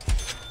fridge,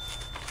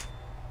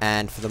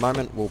 and for the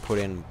moment we'll put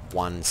in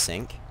one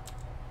sink.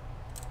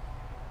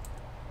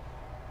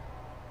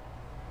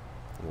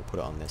 We'll put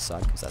it on this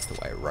side because that's the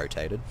way it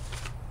rotated.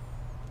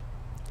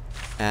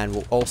 And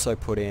we'll also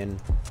put in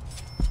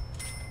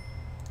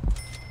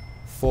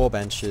 4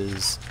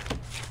 benches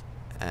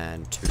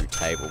and 2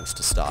 tables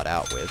to start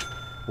out with.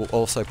 We'll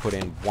also put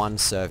in 1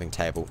 serving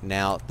table.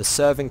 Now, the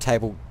serving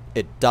table,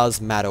 it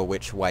does matter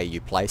which way you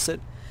place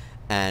it,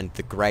 and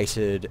the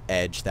grated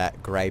edge,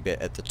 that grey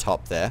bit at the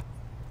top there,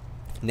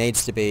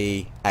 needs to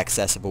be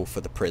accessible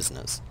for the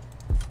prisoners.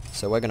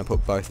 So we're going to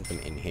put both of them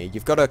in here.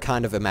 You've got to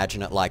kind of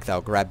imagine it like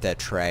they'll grab their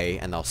tray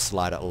and they'll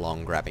slide it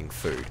along grabbing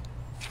food.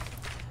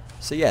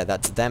 So yeah,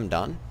 that's them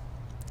done.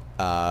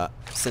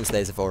 Since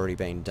these have already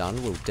been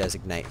done, we'll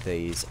designate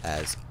these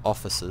as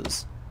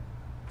offices.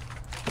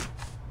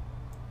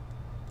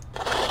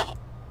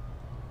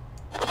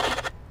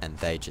 And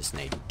they just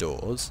need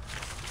doors.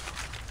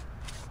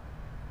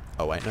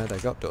 Oh wait, no, they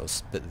got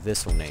doors. But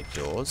this will need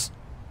doors.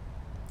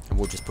 And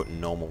we'll just put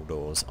normal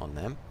doors on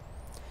them.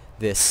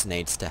 This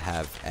needs to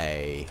have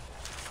a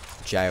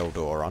jail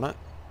door on it,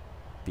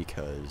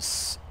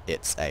 because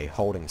it's a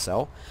holding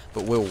cell,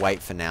 but we'll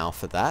wait for now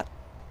for that.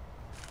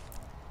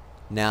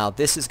 Now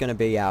this is going to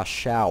be our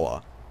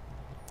shower,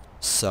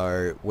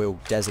 so we'll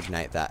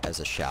designate that as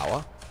a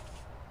shower.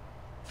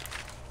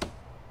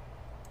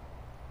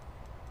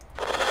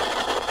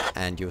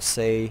 And you'll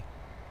see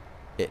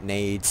it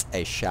needs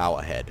a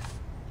shower head.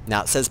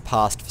 Now it says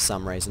past for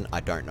some reason, I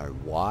don't know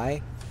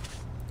why,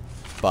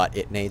 but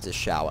it needs a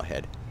shower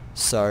head.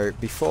 So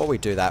before we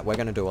do that, we're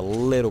going to do a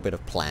little bit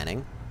of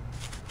planning.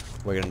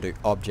 We're going to do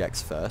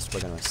objects first.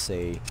 We're going to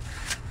see...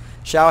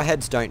 Shower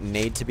heads don't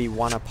need to be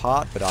one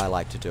apart, but I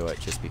like to do it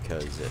just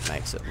because it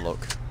makes it look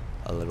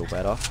a little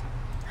better.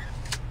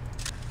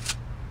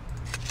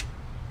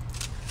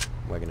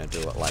 We're going to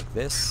do it like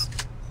this.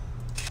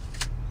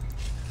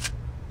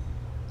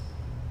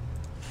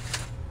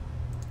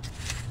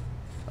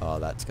 Oh,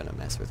 that's going to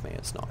mess with me.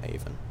 It's not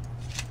even.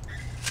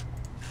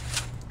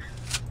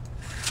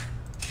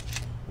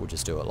 We'll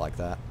just do it like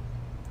that.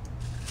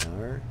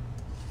 No.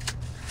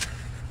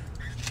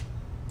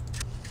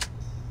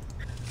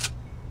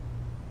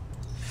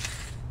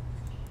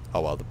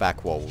 Oh well, the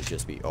back wall will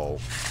just be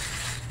all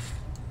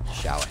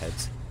shower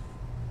heads.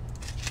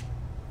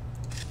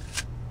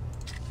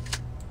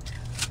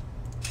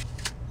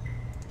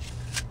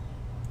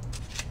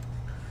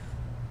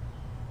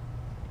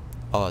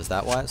 Oh, is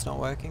that why it's not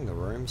working? The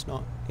room's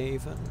not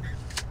even?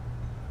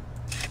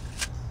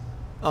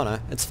 Oh no,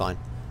 it's fine.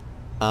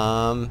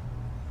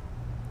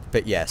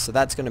 But yeah, so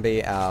that's going to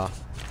be our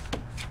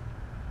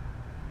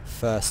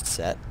first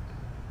set.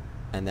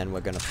 And then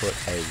we're going to put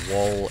a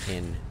wall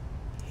in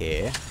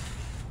here.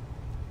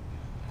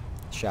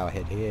 Shower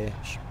head here,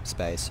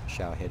 space,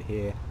 shower head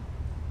here.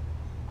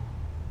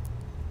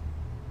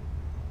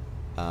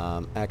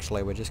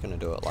 Actually, we're just going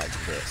to do it like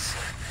this.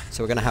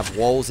 So we're going to have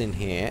walls in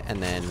here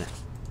and then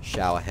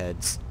shower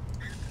heads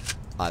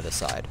either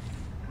side.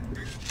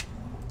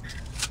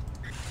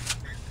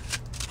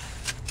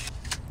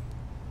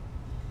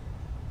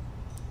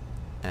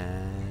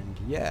 And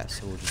yeah,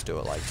 so we'll just do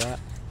it like that.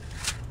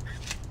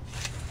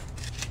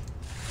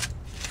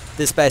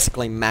 This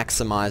basically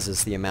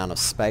maximizes the amount of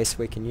space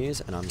we can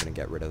use, and I'm going to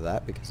get rid of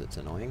that because it's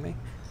annoying me.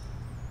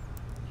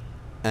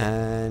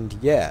 And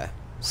yeah,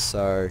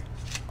 so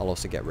I'll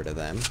also get rid of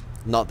them.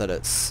 Not that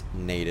it's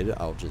needed,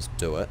 I'll just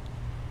do it.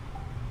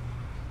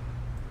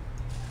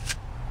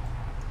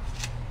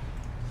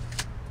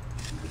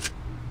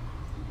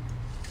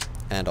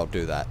 And I'll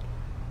do that.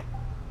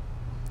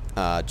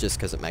 Just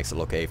because it makes it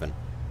look even.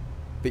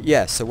 But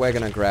yeah, so we're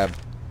going to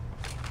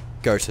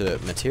go to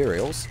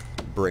materials,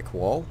 brick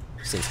wall,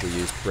 since we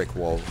used brick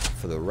wall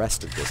for the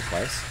rest of this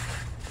place.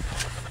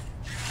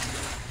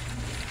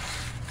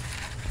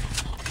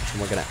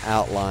 And we're going to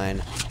outline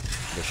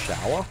the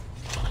shower.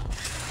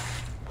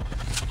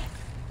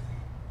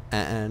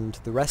 And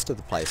the rest of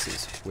the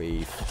places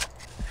we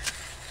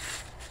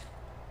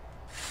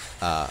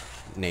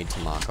need to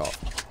mark off.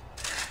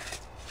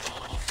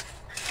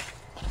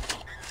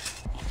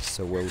 So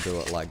So we'll do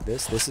it like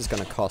this. This is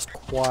going to cost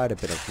quite a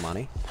bit of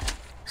money.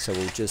 So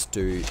we'll just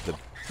do the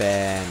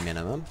bare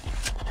minimum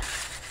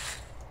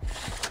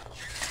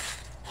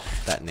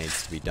that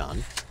needs to be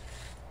done.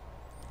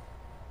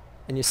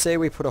 And you see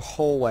we put a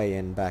hallway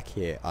in back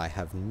here. I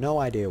have no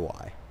idea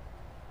why.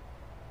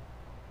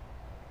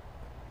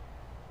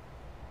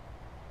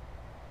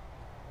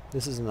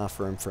 This is enough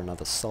room for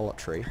another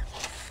solitary.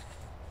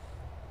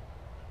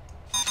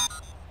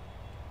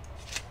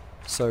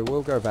 So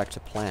we'll go back to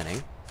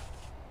planning.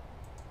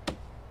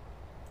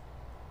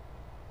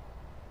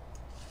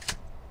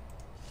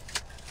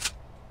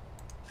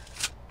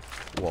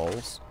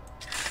 Walls.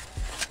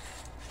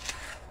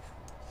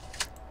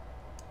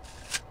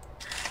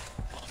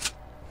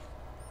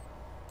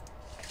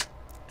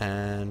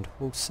 And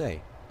we'll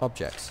see.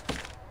 Objects.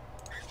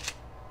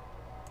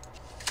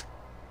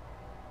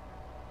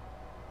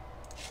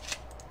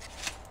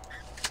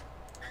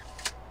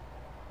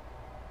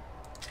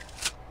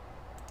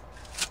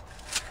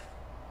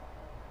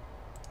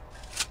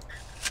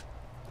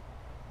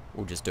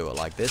 We'll just do it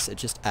like this. It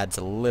just adds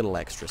a little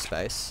extra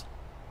space.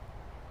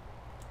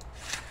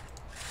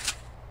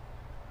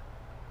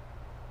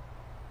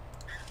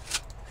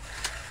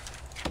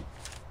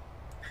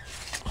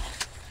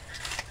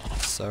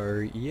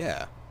 So,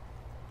 yeah.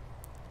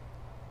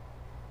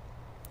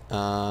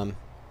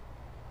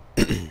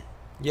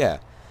 Yeah.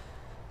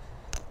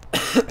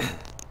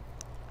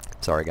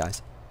 Sorry,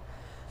 guys.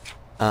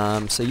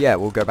 So yeah,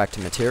 we'll go back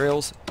to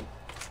materials.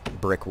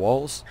 Brick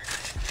walls.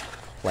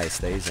 Place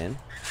these in.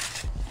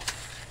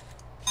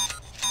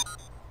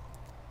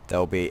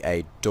 There'll be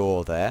a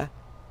door there.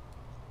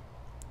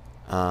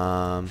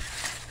 Yeah,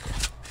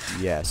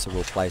 so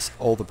we'll place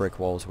all the brick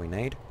walls we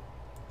need.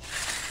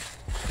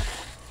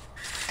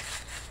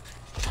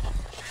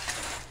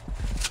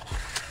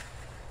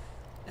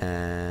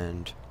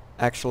 And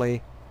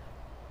actually,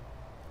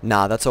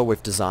 nah, that's all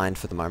we've designed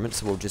for the moment,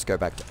 so we'll just go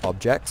back to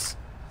objects,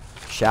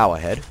 shower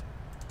head.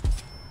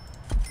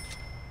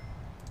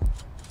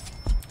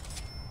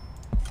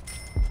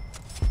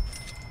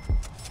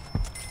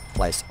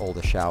 Place all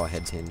the shower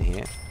heads in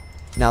here.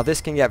 Now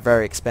this can get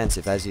very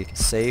expensive. As you can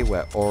see,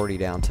 we're already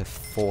down to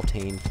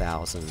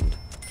 14,000,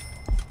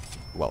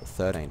 well,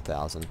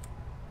 13,000.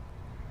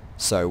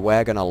 So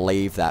we're going to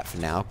leave that for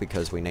now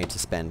because we need to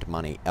spend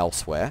money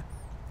elsewhere.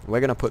 We're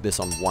going to put this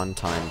on 1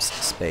 times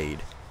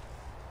speed.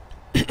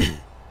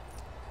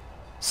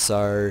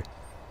 So,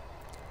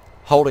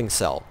 holding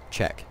cell,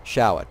 check.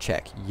 Shower,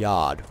 check.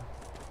 Yard,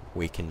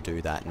 we can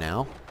do that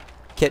now.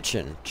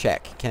 Kitchen,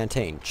 check.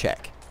 Canteen,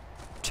 check.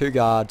 2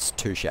 guards,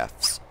 2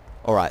 chefs.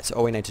 Alright, so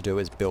all we need to do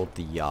is build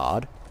the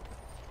yard,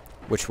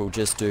 which we'll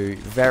just do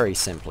very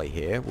simply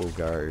here. We'll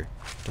go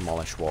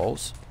demolish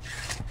walls.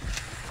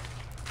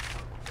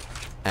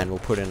 And we'll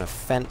put in a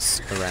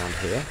fence around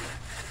here.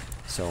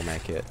 So we'll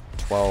make it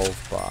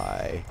 12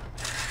 by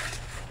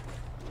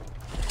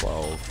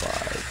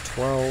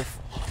 12.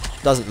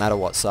 Doesn't matter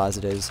what size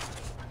it is,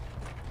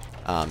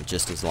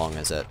 just as long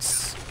as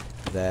it's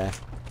there.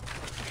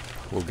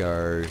 We'll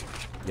go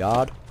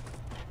yard.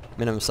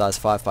 Minimum size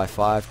 5 by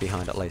 5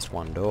 behind at least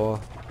 1 door.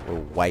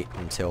 We'll wait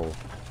until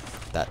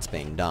that's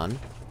been done.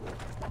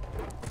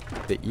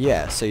 But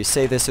yeah, so you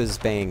see this is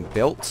being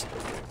built.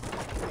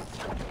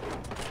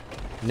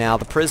 Now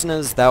the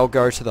prisoners, they'll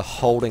go to the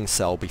holding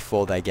cell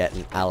before they get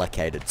an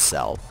allocated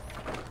cell.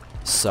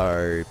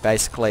 So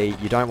basically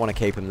you don't want to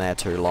keep them there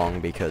too long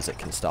because it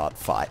can start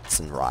fights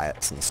and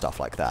riots and stuff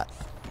like that.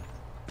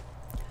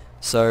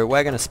 So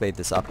we're going to speed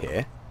this up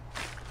here.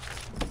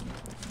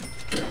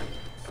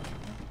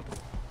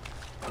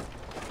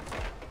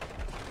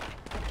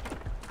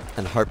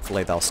 And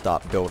hopefully they'll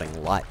start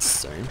building lights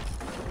soon.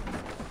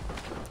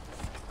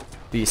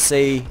 But you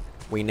see,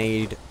 we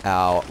need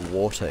our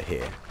water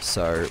here,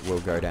 so we'll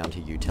go down to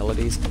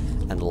utilities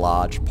and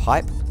large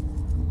pipe.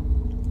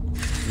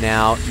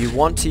 Now, you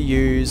want to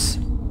use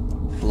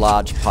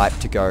large pipe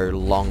to go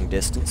long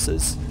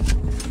distances,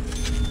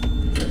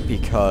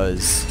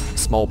 because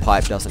small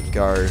pipe doesn't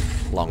go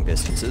long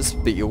distances,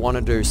 but you want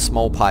to do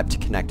small pipe to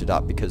connect it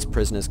up because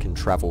prisoners can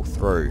travel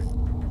through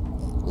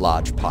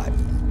large pipe.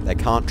 They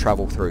can't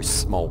travel through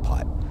small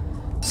pipe.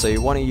 So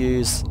you want to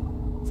use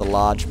the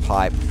large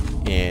pipe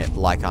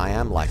like I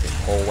am, like in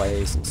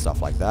hallways and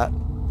stuff like that.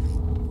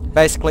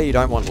 Basically, you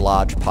don't want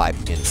large pipe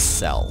in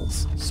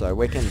cells. So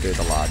we can do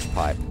the large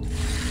pipe.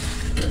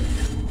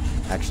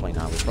 Actually,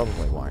 no, we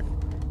probably won't.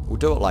 We'll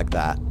do it like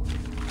that.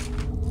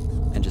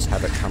 And just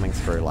have it coming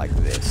through like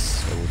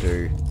this. So we'll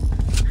do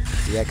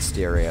the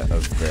exterior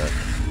of the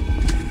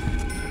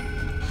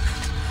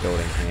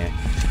building here.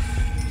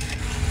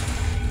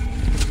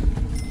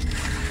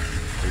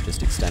 We'll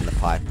just extend the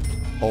pipe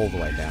all the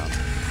way down.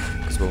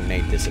 Because we'll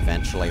need this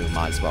eventually, we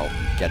might as well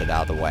get it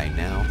out of the way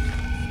now.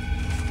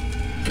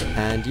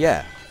 And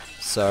yeah,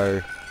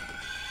 so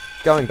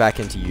going back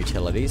into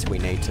utilities, we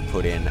need to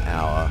put in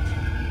our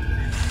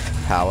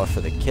power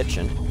for the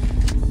kitchen.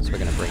 So we're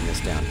going to bring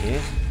this down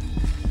here.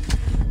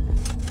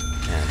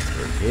 And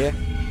through here.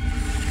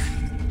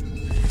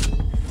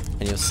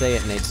 And you'll see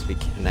it needs to be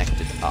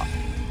connected up.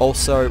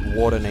 Also,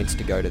 water needs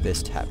to go to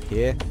this tap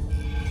here,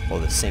 or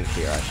the sink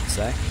here I should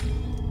say.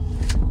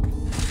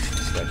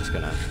 So we're just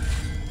gonna...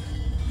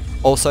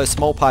 Also,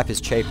 small pipe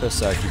is cheaper,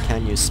 so if you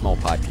can use small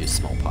pipe, use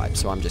small pipe.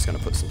 So I'm just gonna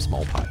put some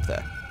small pipe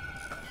there.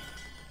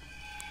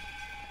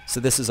 So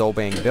this is all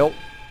being built.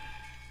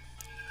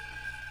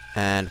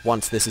 And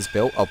once this is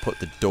built, I'll put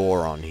the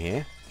door on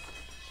here.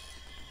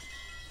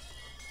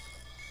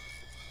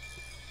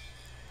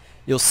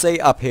 You'll see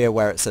up here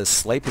where it says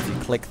sleep, if you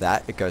click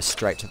that, it goes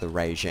straight to the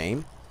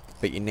regime.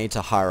 But you need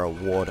to hire a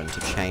warden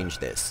to change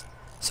this.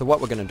 So what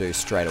we're going to do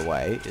straight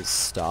away is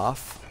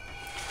staff,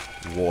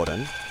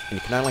 warden, and you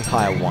can only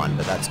hire one,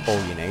 but that's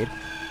all you need.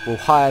 We'll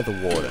hire the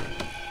warden.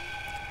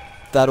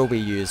 That'll be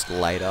used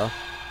later,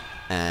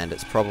 and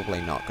it's probably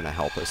not going to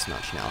help us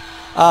much now.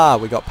 Ah,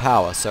 we got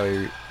power,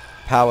 so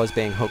power's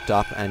being hooked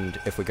up,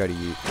 and if we go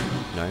to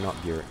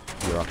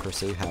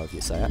bureaucracy, however you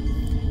say it.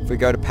 If we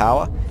go to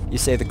power, you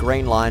see the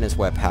green line is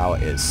where power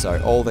is,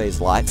 so all these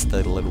lights,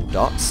 the little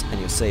dots, and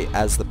you'll see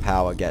as the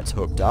power gets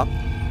hooked up,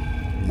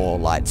 more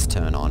lights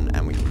turn on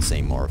and we can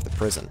see more of the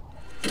prison.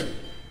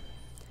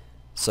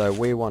 So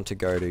we want to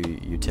go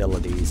to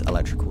utilities,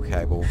 electrical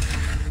cable,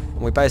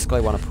 and we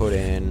basically want to put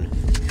in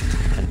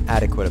an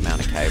adequate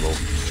amount of cable,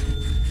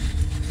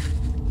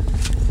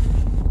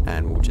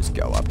 and we'll just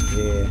go up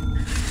here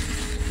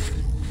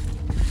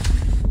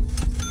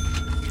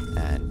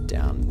and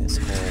down this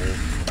hall,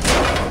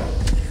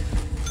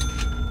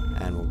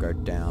 and we'll go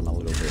down a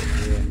little bit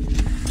here,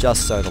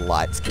 just so the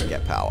lights can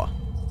get power.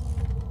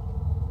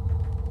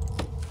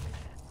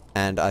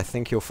 And I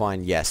think you'll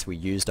find, yes, we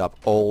used up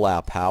all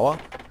our power.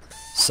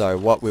 So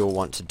what we'll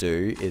want to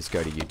do is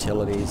go to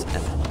utilities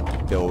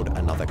and build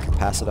another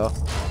capacitor.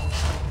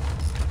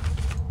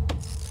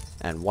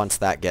 And once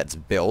that gets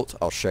built,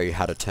 I'll show you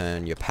how to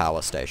turn your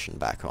power station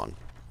back on.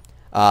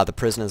 The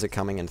prisoners are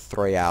coming in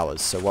 3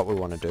 hours, so what we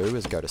want to do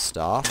is go to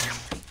staff,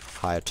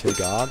 hire 2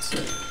 guards,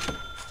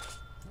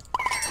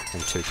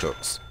 and 2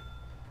 cooks.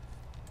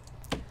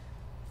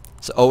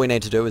 So all we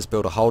need to do is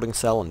build a holding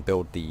cell and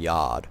build the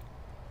yard.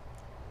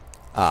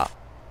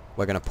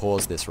 We're going to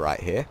pause this right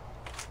here.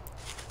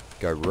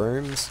 Go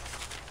rooms,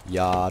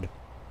 yard,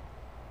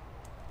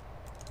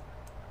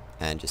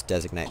 and just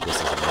designate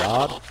this as a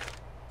yard.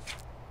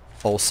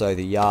 Also,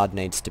 the yard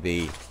needs to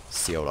be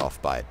sealed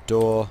off by a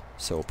door,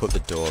 so we'll put the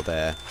door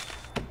there.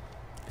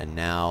 And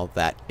now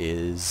that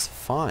is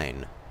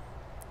fine.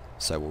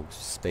 So we'll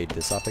speed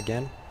this up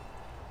again.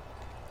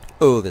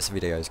 Oh, this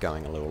video is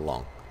going a little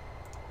long.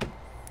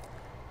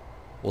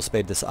 We'll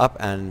speed this up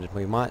and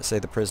we might see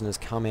the prisoners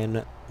come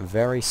in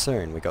very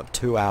soon. We got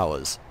 2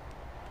 hours.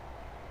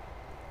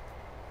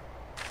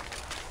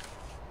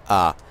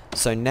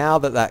 So now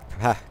that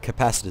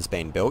capacitor's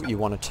been built, you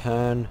want to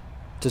turn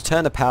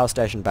the power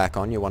station back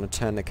on, you want to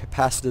turn the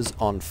capacitors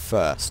on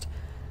first.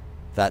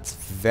 That's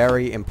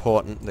very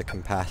important, the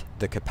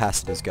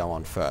capacitors go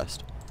on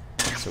first.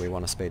 So we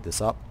want to speed this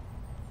up.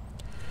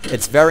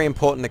 It's very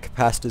important the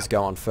capacitors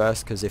go on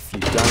first, because if you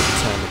don't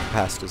turn the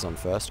capacitors on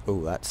first...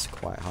 Ooh, that's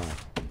quite high.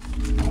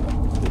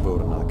 We'll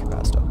build another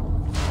capacitor.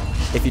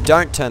 If you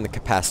don't turn the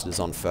capacitors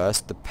on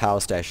first, the power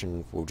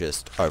station will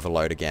just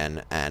overload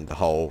again and the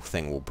whole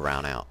thing will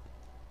brown out.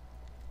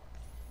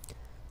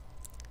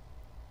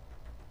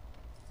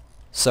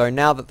 So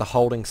now that the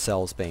holding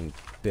cell's being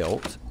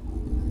built,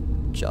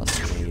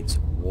 just needs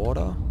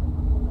water.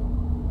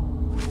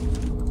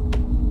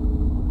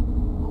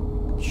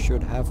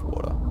 Should have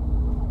water.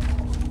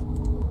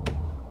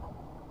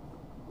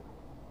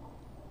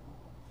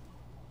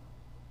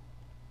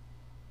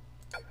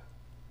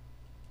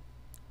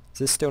 Does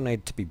this still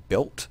need to be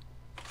built?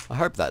 I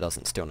hope that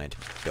doesn't still need to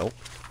be built.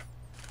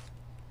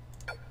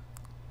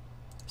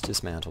 Let's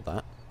dismantle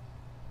that.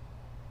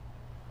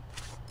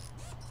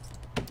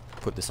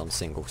 Put this on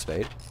single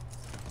speed.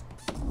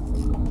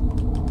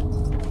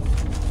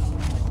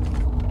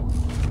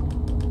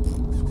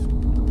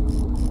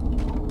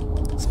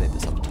 Speed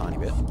this up a tiny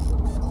bit.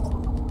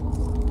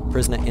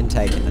 Prisoner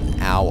intake in an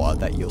hour,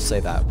 that you'll see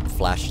that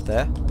flash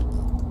there.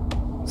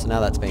 So now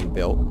that's being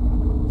built,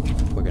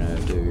 we're going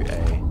to do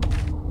a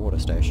water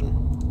station.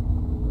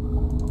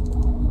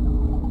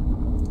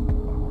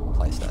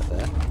 Place that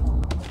there.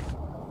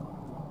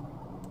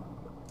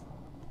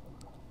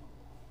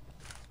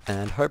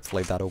 And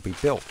hopefully that'll be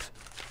built.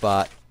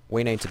 But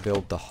we need to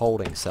build the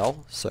holding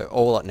cell, so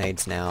all it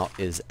needs now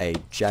is a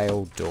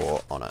jail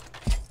door on it.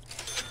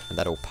 And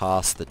that'll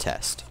pass the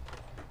test.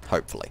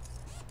 Hopefully.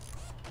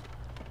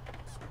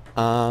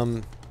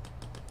 So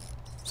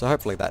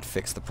hopefully that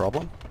fixed the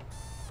problem.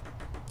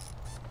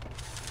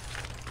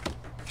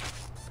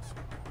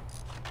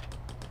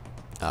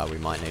 We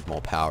might need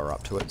more power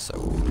up to it, so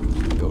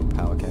we'll build a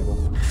power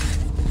cable.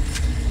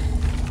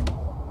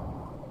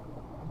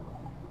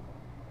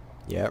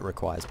 Yeah, it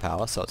requires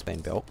power, so it's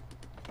been built.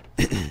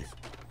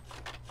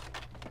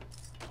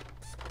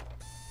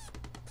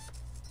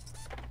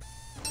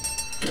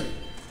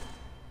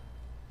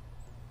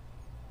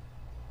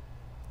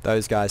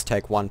 Those guys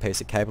take one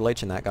piece of cable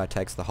each, and that guy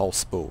takes the whole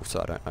spool,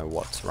 so I don't know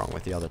what's wrong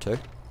with the other two.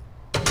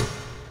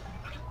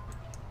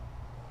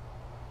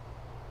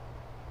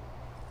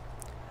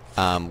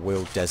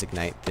 we'll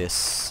designate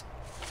this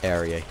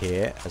area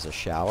here as a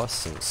shower,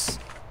 since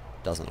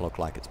it doesn't look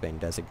like it's been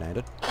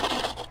designated.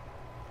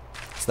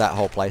 So that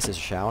whole place is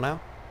a shower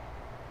now.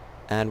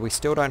 And we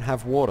still don't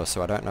have water,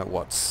 so I don't know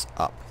what's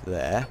up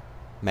there.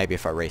 Maybe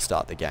if I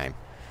restart the game.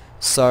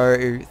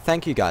 So,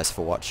 thank you guys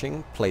for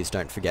watching. Please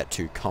don't forget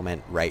to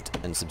comment, rate,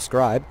 and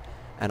subscribe.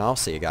 And I'll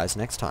see you guys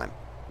next time.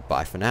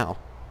 Bye for now.